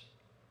difference.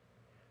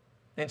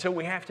 And so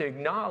we have to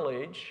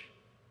acknowledge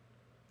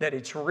that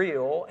it's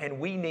real, and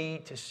we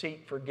need to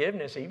seek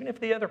forgiveness, even if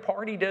the other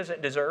party doesn't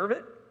deserve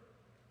it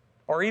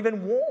or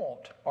even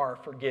want our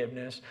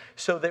forgiveness,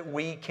 so that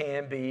we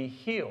can be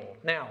healed.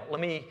 Now,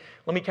 let me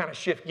kind of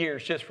shift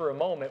gears just for a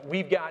moment.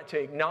 We've got to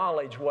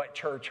acknowledge what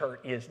church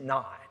hurt is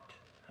not.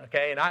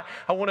 Okay, and I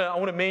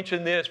want to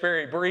mention this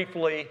very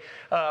briefly.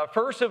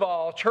 First of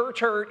all, church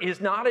hurt is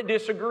not a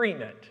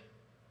disagreement.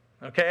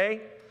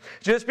 Okay?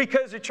 Just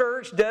because the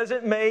church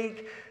doesn't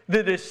make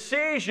the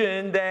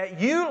decision that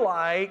you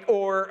like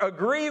or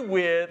agree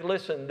with,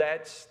 listen,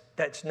 that's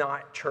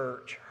not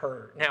church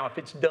hurt. Now, if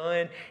it's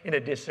done in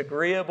a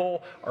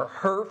disagreeable or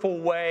hurtful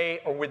way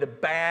or with a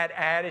bad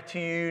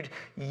attitude,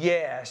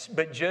 yes.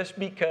 But just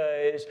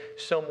because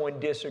someone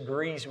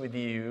disagrees with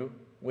you,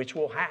 which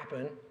will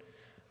happen,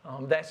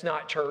 that's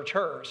not church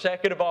hurt.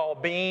 Second of all,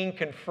 being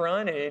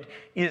confronted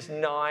is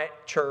not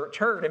church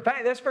hurt. In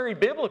fact, that's very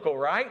biblical,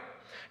 right?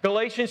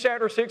 Galatians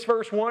chapter 6,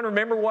 verse 1,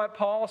 remember what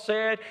Paul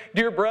said?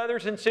 Dear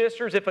brothers and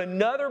sisters, if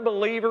another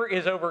believer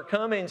is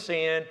overcome in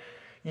sin,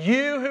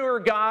 you who are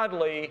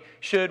godly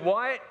should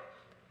what?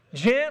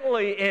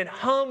 Gently and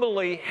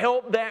humbly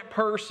help that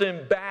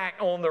person back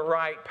on the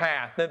right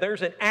path. Now,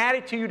 there's an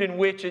attitude in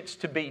which it's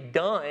to be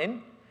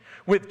done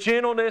with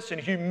gentleness and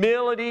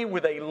humility,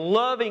 with a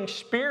loving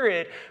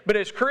spirit. But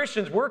as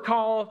Christians, we're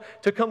called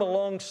to come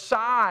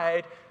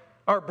alongside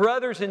our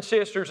brothers and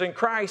sisters in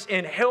Christ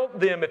and help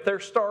them if they're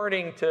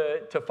starting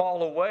to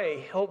fall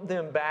away, help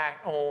them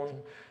back on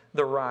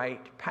the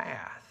right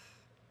path.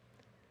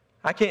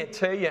 I can't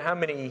tell you how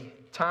many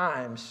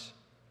times,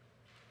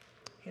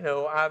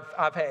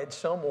 I've had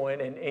someone,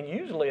 and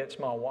usually it's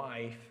my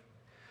wife,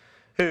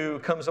 who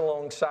comes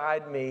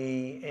alongside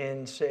me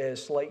and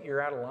says, Slate, you're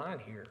out of line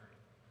here.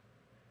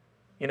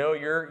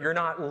 You're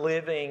not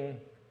living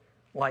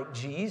like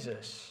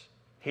Jesus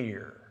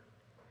here.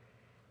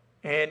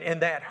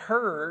 And that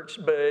hurts,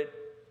 but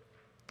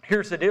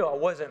here's the deal. I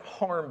wasn't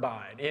harmed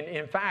by it.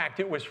 In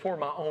fact, it was for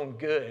my own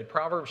good.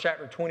 Proverbs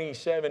chapter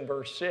 27,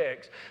 verse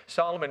 6,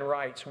 Solomon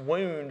writes,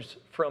 wounds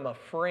from a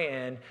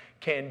friend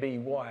can be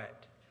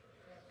what?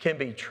 Can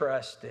be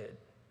trusted.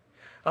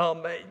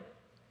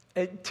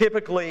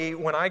 Typically,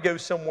 when I go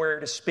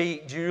somewhere to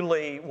speak,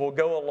 Julie will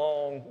go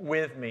along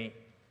with me.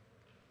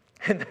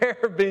 And there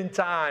have been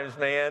times,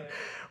 man,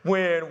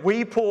 when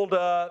we pulled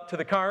up to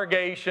the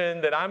congregation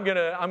that I'm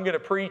gonna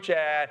preach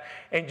at,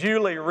 and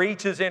Julie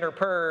reaches in her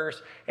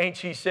purse and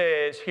she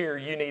says, here,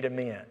 you need a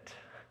mint.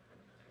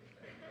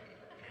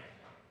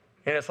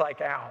 And it's like,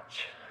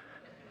 ouch.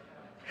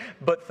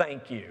 But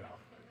thank you,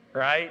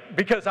 right?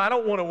 Because I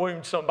don't want to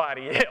wound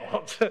somebody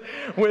else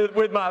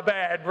with my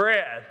bad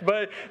breath.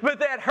 But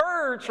that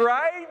hurts,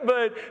 right?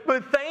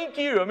 But thank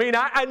you. I mean,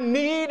 I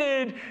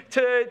needed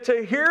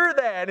to hear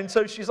that. And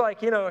so she's like,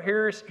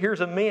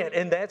 here's a mint,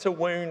 and that's a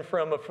wound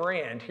from a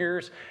friend.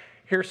 Here's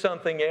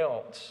something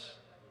else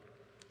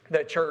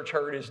that church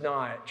hurt is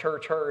not.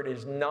 Church hurt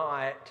is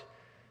not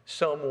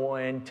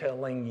someone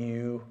telling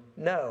you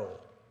no.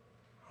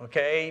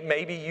 Okay,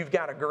 maybe you've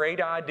got a great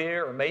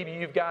idea, or maybe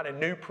you've got a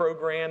new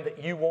program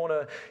that you want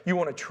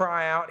to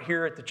try out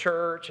here at the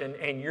church,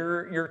 and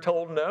you're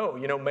told no.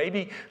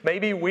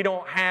 Maybe we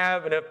don't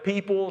have enough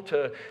people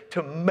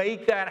to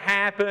make that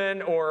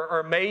happen,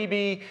 or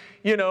maybe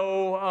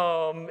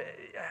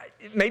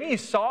maybe you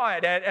saw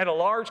it at a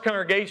large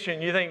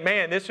congregation. You think,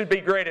 man, this would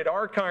be great at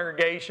our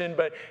congregation.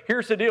 But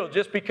here's the deal.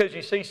 Just because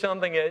you see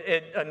something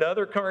at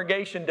another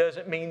congregation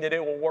doesn't mean that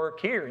it will work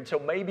here. And so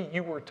maybe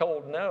you were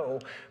told no,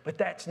 but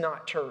that's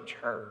not church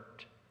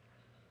hurt.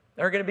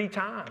 There are going to be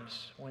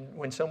times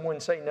when someone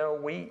say, no,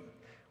 we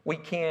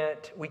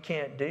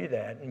can't do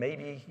that. And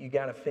maybe you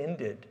got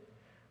offended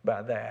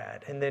by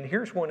that. And then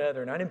here's one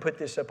other, and I didn't put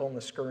this up on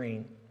the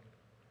screen,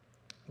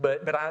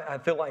 but I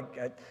feel like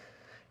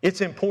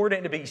it's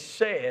important to be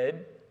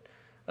said,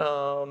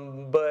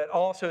 but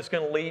also it's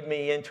going to lead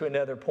me into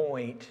another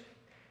point.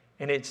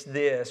 And it's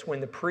this: when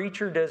the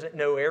preacher doesn't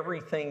know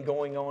everything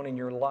going on in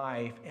your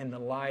life and the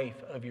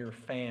life of your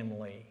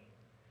family,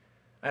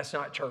 that's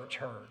not church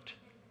hurt.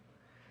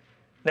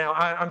 Now,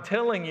 I'm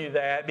telling you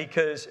that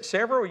because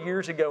several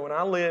years ago when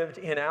I lived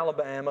in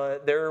Alabama,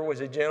 there was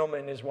a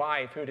gentleman and his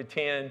wife who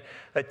had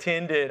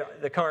attended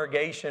the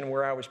congregation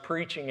where I was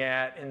preaching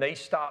at, and they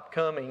stopped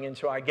coming. And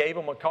so I gave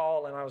them a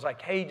call, and I was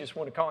like, hey, just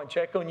want to call and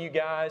check on you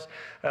guys.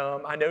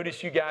 I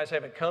noticed you guys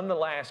haven't come the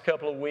last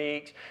couple of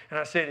weeks. And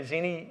I said,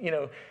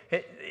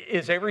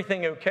 is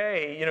everything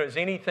okay? Is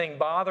anything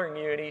bothering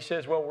you? And he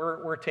says, well,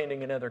 we're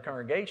attending another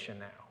congregation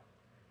now.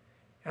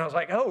 And I was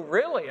like, oh,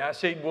 really? I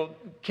said, well,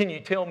 can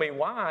you tell me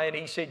why? And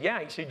he said, yeah.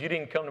 He said, you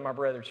didn't come to my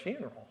brother's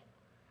funeral.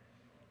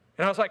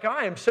 And I was like,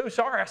 I am so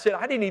sorry. I said,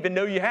 I didn't even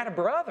know you had a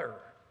brother.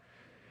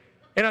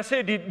 And I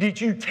said, did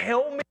you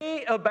tell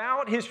me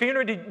about his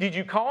funeral? Did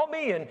you call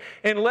me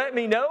and let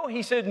me know?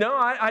 He said, no,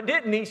 I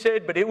didn't. He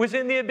said, but it was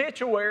in the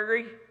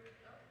obituary.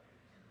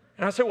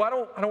 And I said,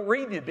 well, I don't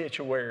read the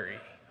obituary.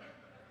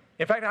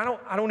 In fact,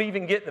 I don't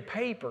even get the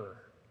paper.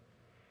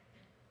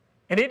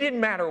 And it didn't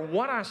matter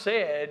what I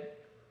said.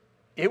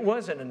 It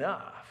wasn't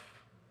enough.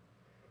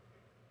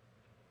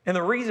 And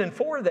the reason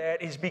for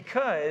that is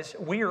because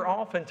we are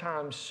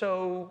oftentimes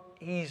so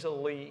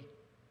easily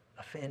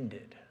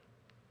offended.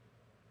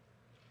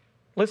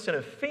 Listen,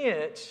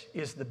 offense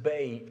is the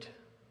bait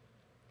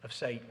of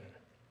Satan.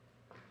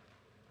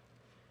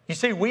 You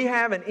see, we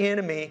have an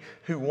enemy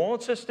who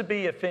wants us to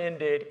be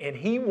offended, and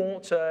he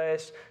wants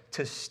us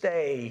to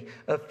stay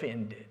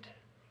offended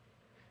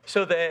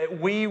so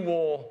that we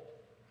will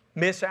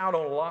miss out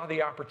on a lot of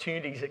the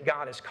opportunities that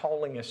God is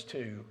calling us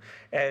to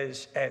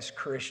as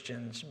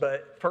Christians.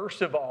 But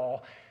first of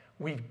all,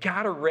 we've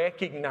got to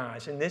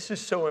recognize, and this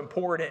is so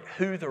important,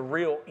 who the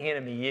real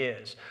enemy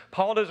is.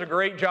 Paul does a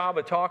great job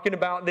of talking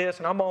about this,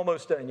 and I'm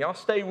almost done. Y'all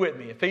stay with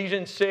me.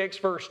 Ephesians 6,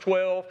 verse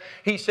 12,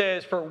 he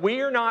says, for we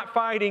are not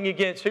fighting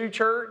against who,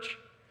 church?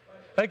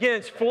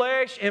 Against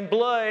flesh and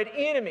blood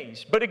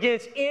enemies, but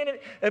against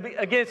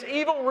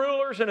evil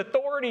rulers and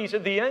authorities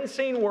of the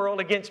unseen world,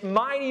 against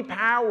mighty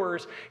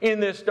powers in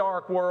this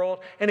dark world,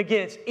 and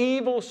against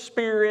evil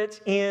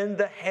spirits in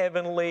the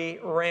heavenly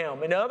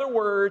realm. In other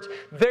words,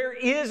 there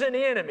is an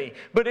enemy,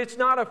 but it's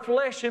not a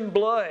flesh and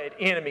blood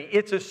enemy.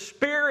 It's a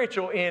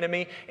spiritual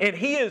enemy, and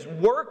he is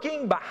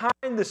working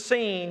behind the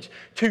scenes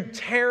to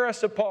tear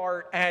us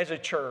apart as a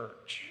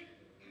church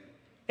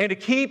and to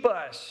keep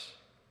us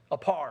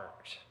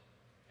apart.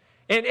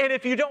 And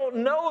if you don't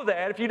know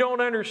that, if you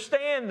don't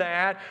understand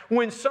that,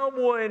 when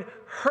someone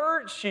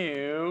hurts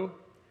you,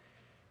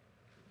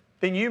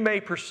 then you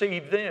may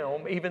perceive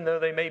them, even though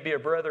they may be a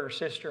brother or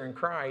sister in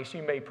Christ,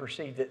 you may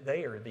perceive that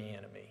they are the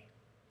enemy.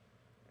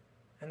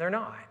 And they're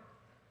not.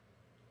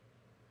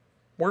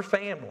 We're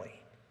family.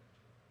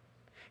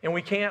 And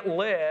we can't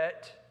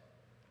let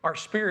our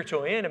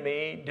spiritual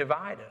enemy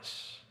divide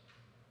us.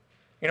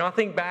 I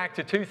think back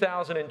to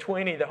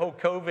 2020, the whole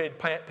COVID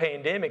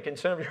pandemic, and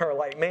some of you are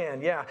like,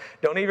 man, yeah,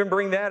 don't even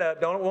bring that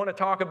up. Don't want to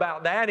talk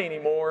about that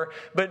anymore.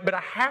 But I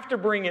have to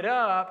bring it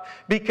up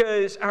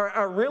because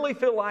I really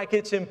feel like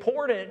it's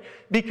important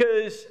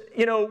because,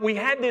 we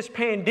had this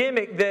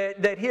pandemic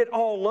that hit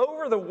all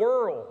over the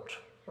world,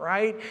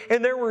 right?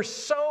 And there were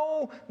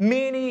so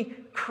many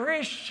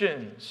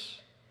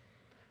Christians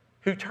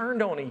who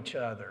turned on each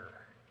other.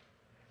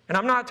 And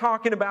I'm not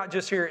talking about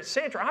just here at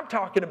Central. I'm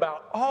talking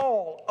about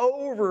all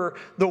over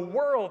the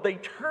world. They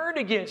turned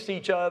against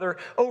each other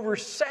over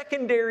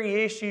secondary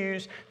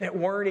issues that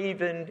weren't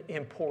even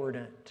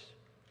important.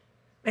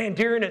 Man,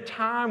 during a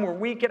time where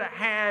we could have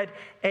had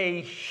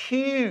a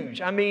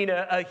huge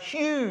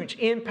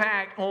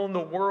impact on the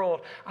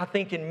world, I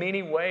think in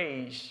many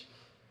ways,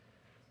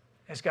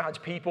 as God's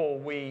people,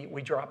 we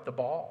dropped the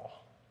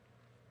ball.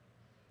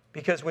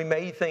 Because we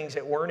made things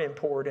that weren't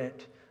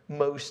important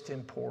most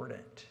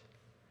important.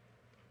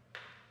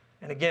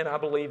 And again, I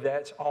believe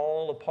that's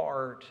all a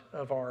part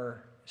of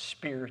our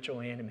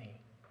spiritual enemy.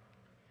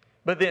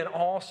 But then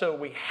also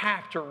we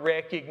have to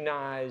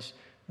recognize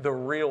the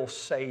real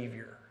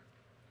Savior.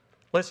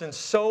 Listen,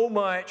 so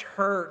much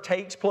hurt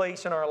takes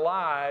place in our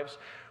lives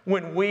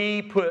when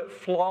we put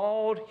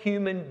flawed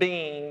human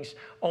beings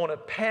on a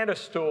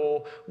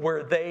pedestal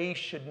where they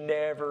should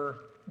never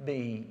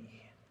be.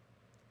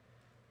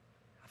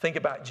 Think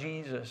about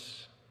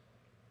Jesus.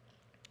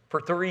 For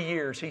 3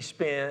 years he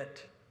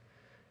spent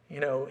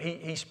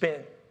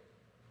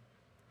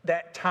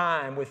that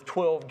time with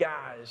 12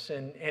 guys,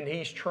 and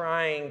he's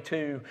trying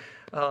to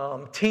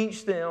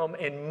teach them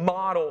and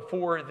model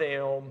for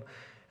them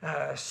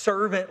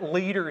servant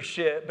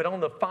leadership. But on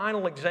the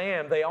final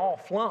exam, they all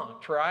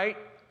flunked, right?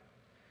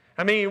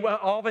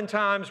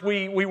 Oftentimes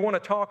we want to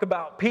talk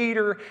about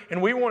Peter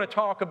and we want to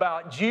talk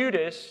about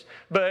Judas,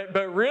 but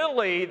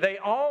really they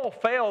all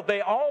failed.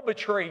 They all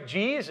betrayed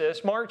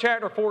Jesus. Mark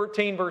chapter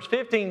 14 verse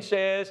 15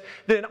 says,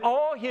 then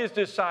all his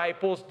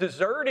disciples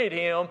deserted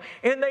him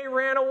and they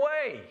ran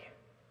away.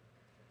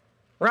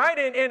 Right?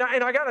 And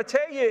I got to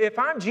tell you, if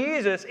I'm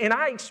Jesus and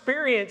I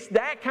experience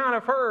that kind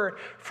of hurt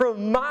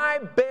from my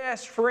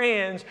best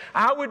friends,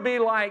 I would be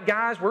like,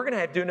 guys, we're going to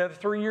have to do another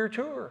 3-year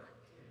tour.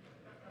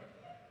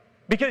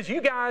 Because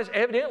you guys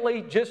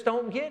evidently just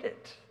don't get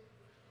it.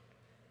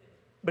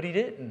 But He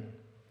didn't.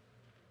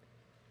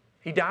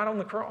 He died on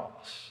the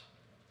cross.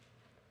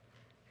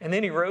 And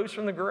then He rose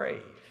from the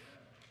grave.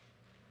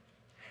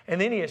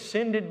 And then He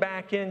ascended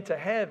back into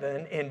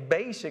heaven, and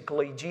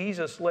basically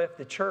Jesus left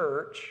the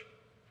church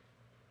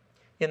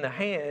in the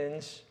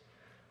hands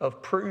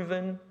of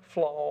proven,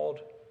 flawed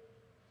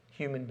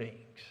human beings.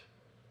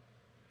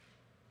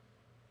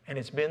 And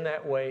it's been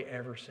that way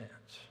ever since.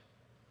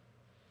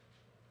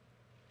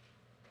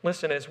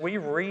 Listen, as we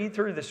read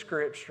through the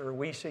Scripture,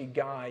 we see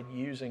God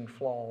using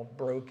flawed,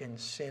 broken,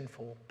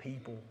 sinful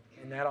people.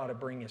 And that ought to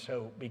bring us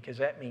hope, because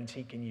that means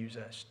He can use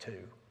us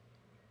too.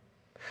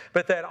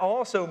 But that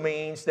also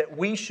means that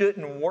we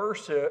shouldn't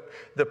worship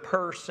the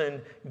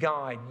person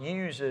God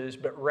uses,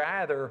 but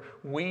rather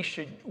we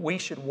should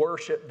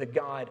worship the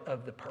God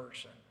of the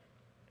person.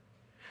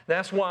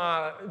 That's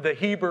why the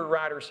Hebrew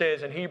writer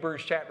says in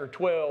Hebrews chapter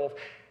 12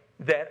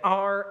 that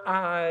our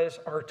eyes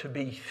are to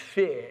be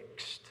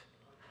fixed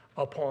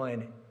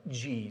upon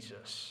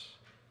Jesus.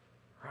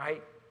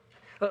 Right?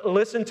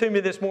 Listen to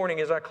me this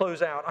morning as I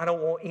close out. I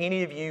don't want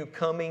any of you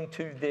coming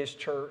to this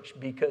church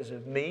because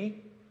of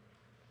me,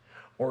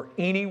 or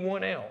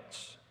anyone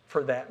else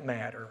for that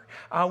matter.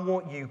 I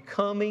want you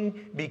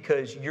coming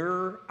because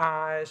your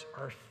eyes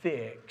are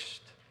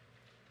fixed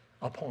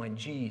upon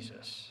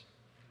Jesus.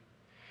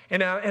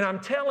 And I'm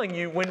telling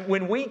you,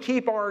 when we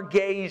keep our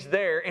gaze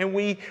there and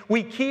we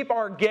keep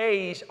our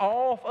gaze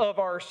off of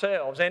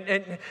ourselves,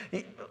 and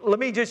let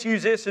me just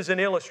use this as an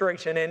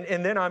illustration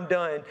and then I'm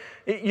done.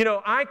 You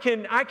know, I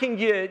can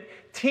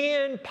get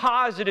 10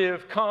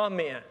 positive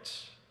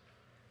comments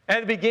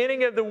at the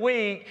beginning of the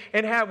week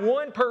and have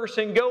one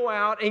person go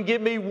out and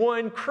give me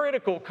one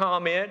critical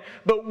comment,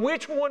 but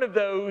which one of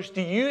those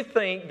do you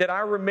think that I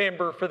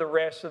remember for the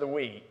rest of the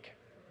week?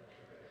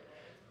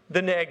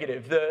 The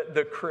negative,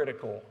 the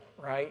critical,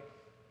 right?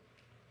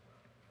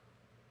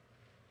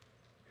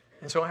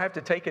 And so I have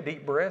to take a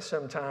deep breath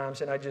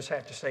sometimes, and I just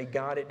have to say,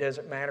 God, it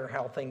doesn't matter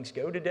how things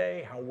go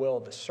today, how well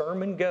the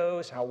sermon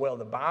goes, how well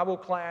the Bible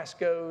class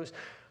goes.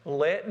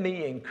 Let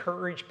me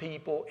encourage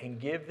people and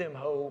give them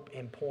hope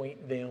and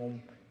point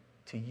them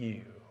to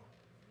You.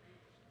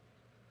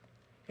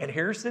 And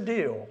here's the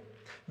deal.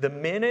 The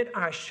minute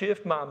I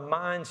shift my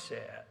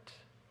mindset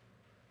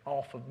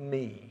off of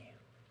me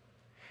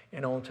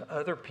and onto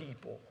other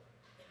people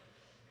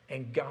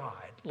and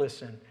God,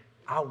 listen,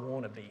 I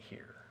want to be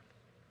here.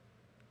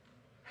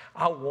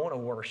 I want to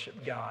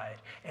worship God.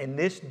 And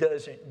this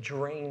doesn't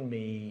drain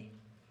me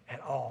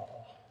at all.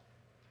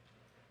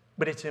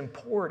 But it's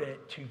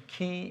important to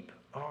keep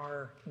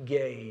our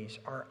gaze,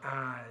 our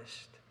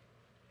eyes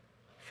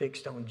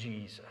fixed on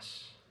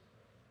Jesus.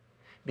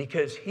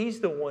 Because He's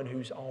the one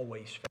who's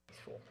always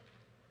faithful.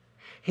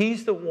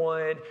 He's the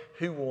one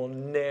who will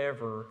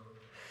never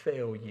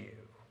fail you.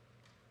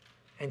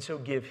 And so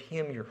give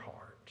Him your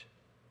heart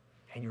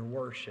and your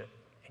worship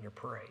and your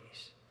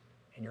praise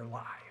and your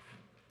life.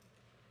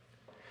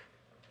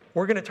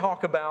 We're going to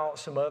talk about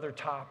some other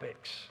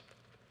topics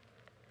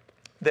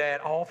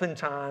that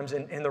oftentimes,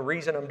 and the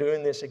reason I'm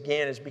doing this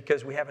again is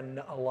because we have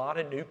a lot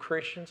of new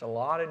Christians, a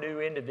lot of new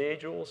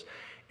individuals,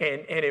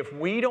 and if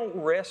we don't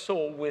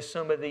wrestle with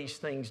some of these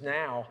things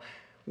now,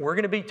 we're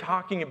going to be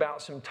talking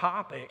about some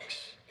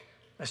topics,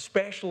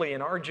 especially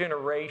in our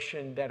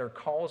generation, that are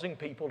causing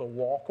people to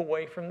walk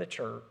away from the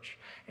church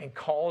and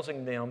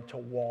causing them to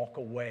walk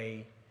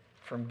away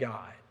from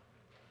God.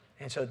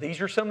 And so these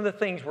are some of the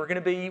things we're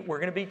going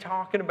to be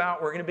talking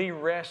about, we're going to be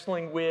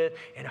wrestling with,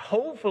 and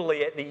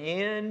hopefully at the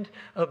end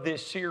of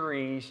this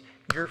series,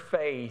 your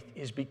faith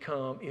is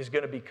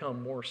going to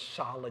become more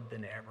solid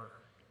than ever.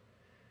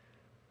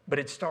 But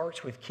it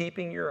starts with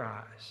keeping your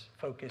eyes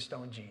focused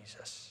on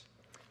Jesus.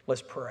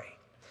 Let's pray.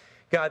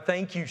 God,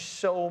 thank You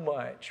so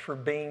much for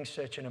being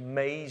such an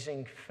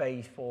amazing,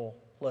 faithful,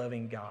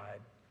 loving God.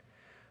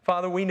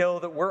 Father, we know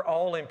that we're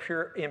all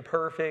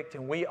imperfect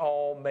and we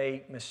all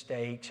make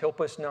mistakes.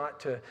 Help us not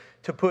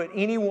to put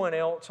anyone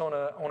else on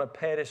a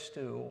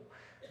pedestal,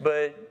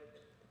 but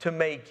to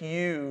make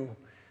You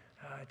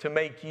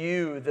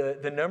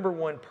the number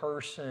one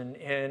person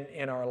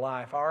in our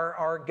life,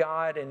 our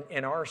God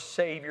and our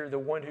Savior, the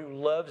one who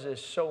loves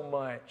us so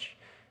much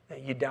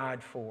that You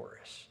died for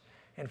us.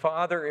 And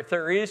Father, if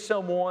there is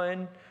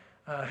someone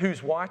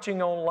who's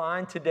watching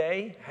online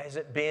today,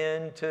 hasn't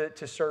been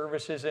to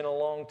services in a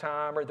long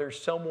time, or there's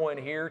someone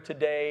here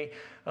today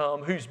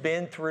who's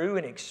been through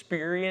and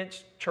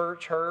experienced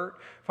church hurt,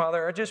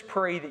 Father, I just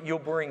pray that You'll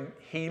bring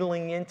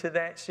healing into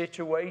that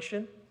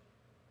situation.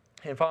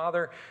 And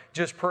Father,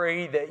 just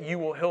pray that You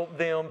will help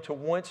them to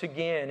once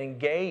again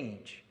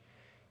engage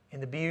in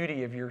the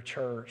beauty of Your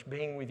church,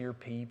 being with Your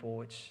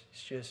people.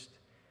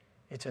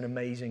 It's an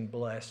amazing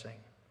blessing,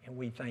 and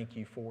we thank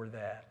You for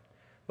that.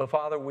 But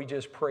Father, we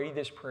just pray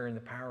this prayer in the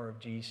power of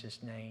Jesus'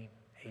 name.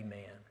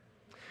 Amen.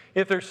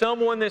 If there's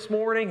someone this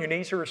morning who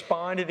needs to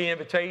respond to the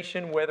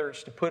invitation, whether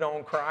it's to put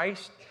on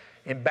Christ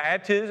in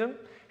baptism,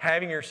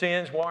 having your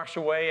sins washed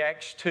away,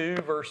 Acts 2,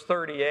 verse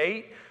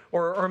 38,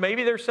 or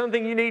maybe there's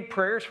something you need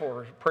prayers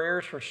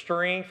for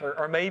strength,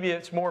 or maybe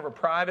it's more of a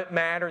private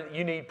matter that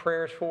you need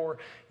prayers for,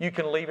 you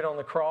can leave it on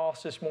the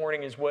cross this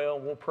morning as well.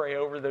 We'll pray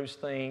over those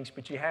things.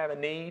 But you have a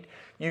need,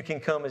 you can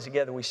come as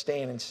together we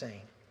stand and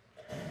sing.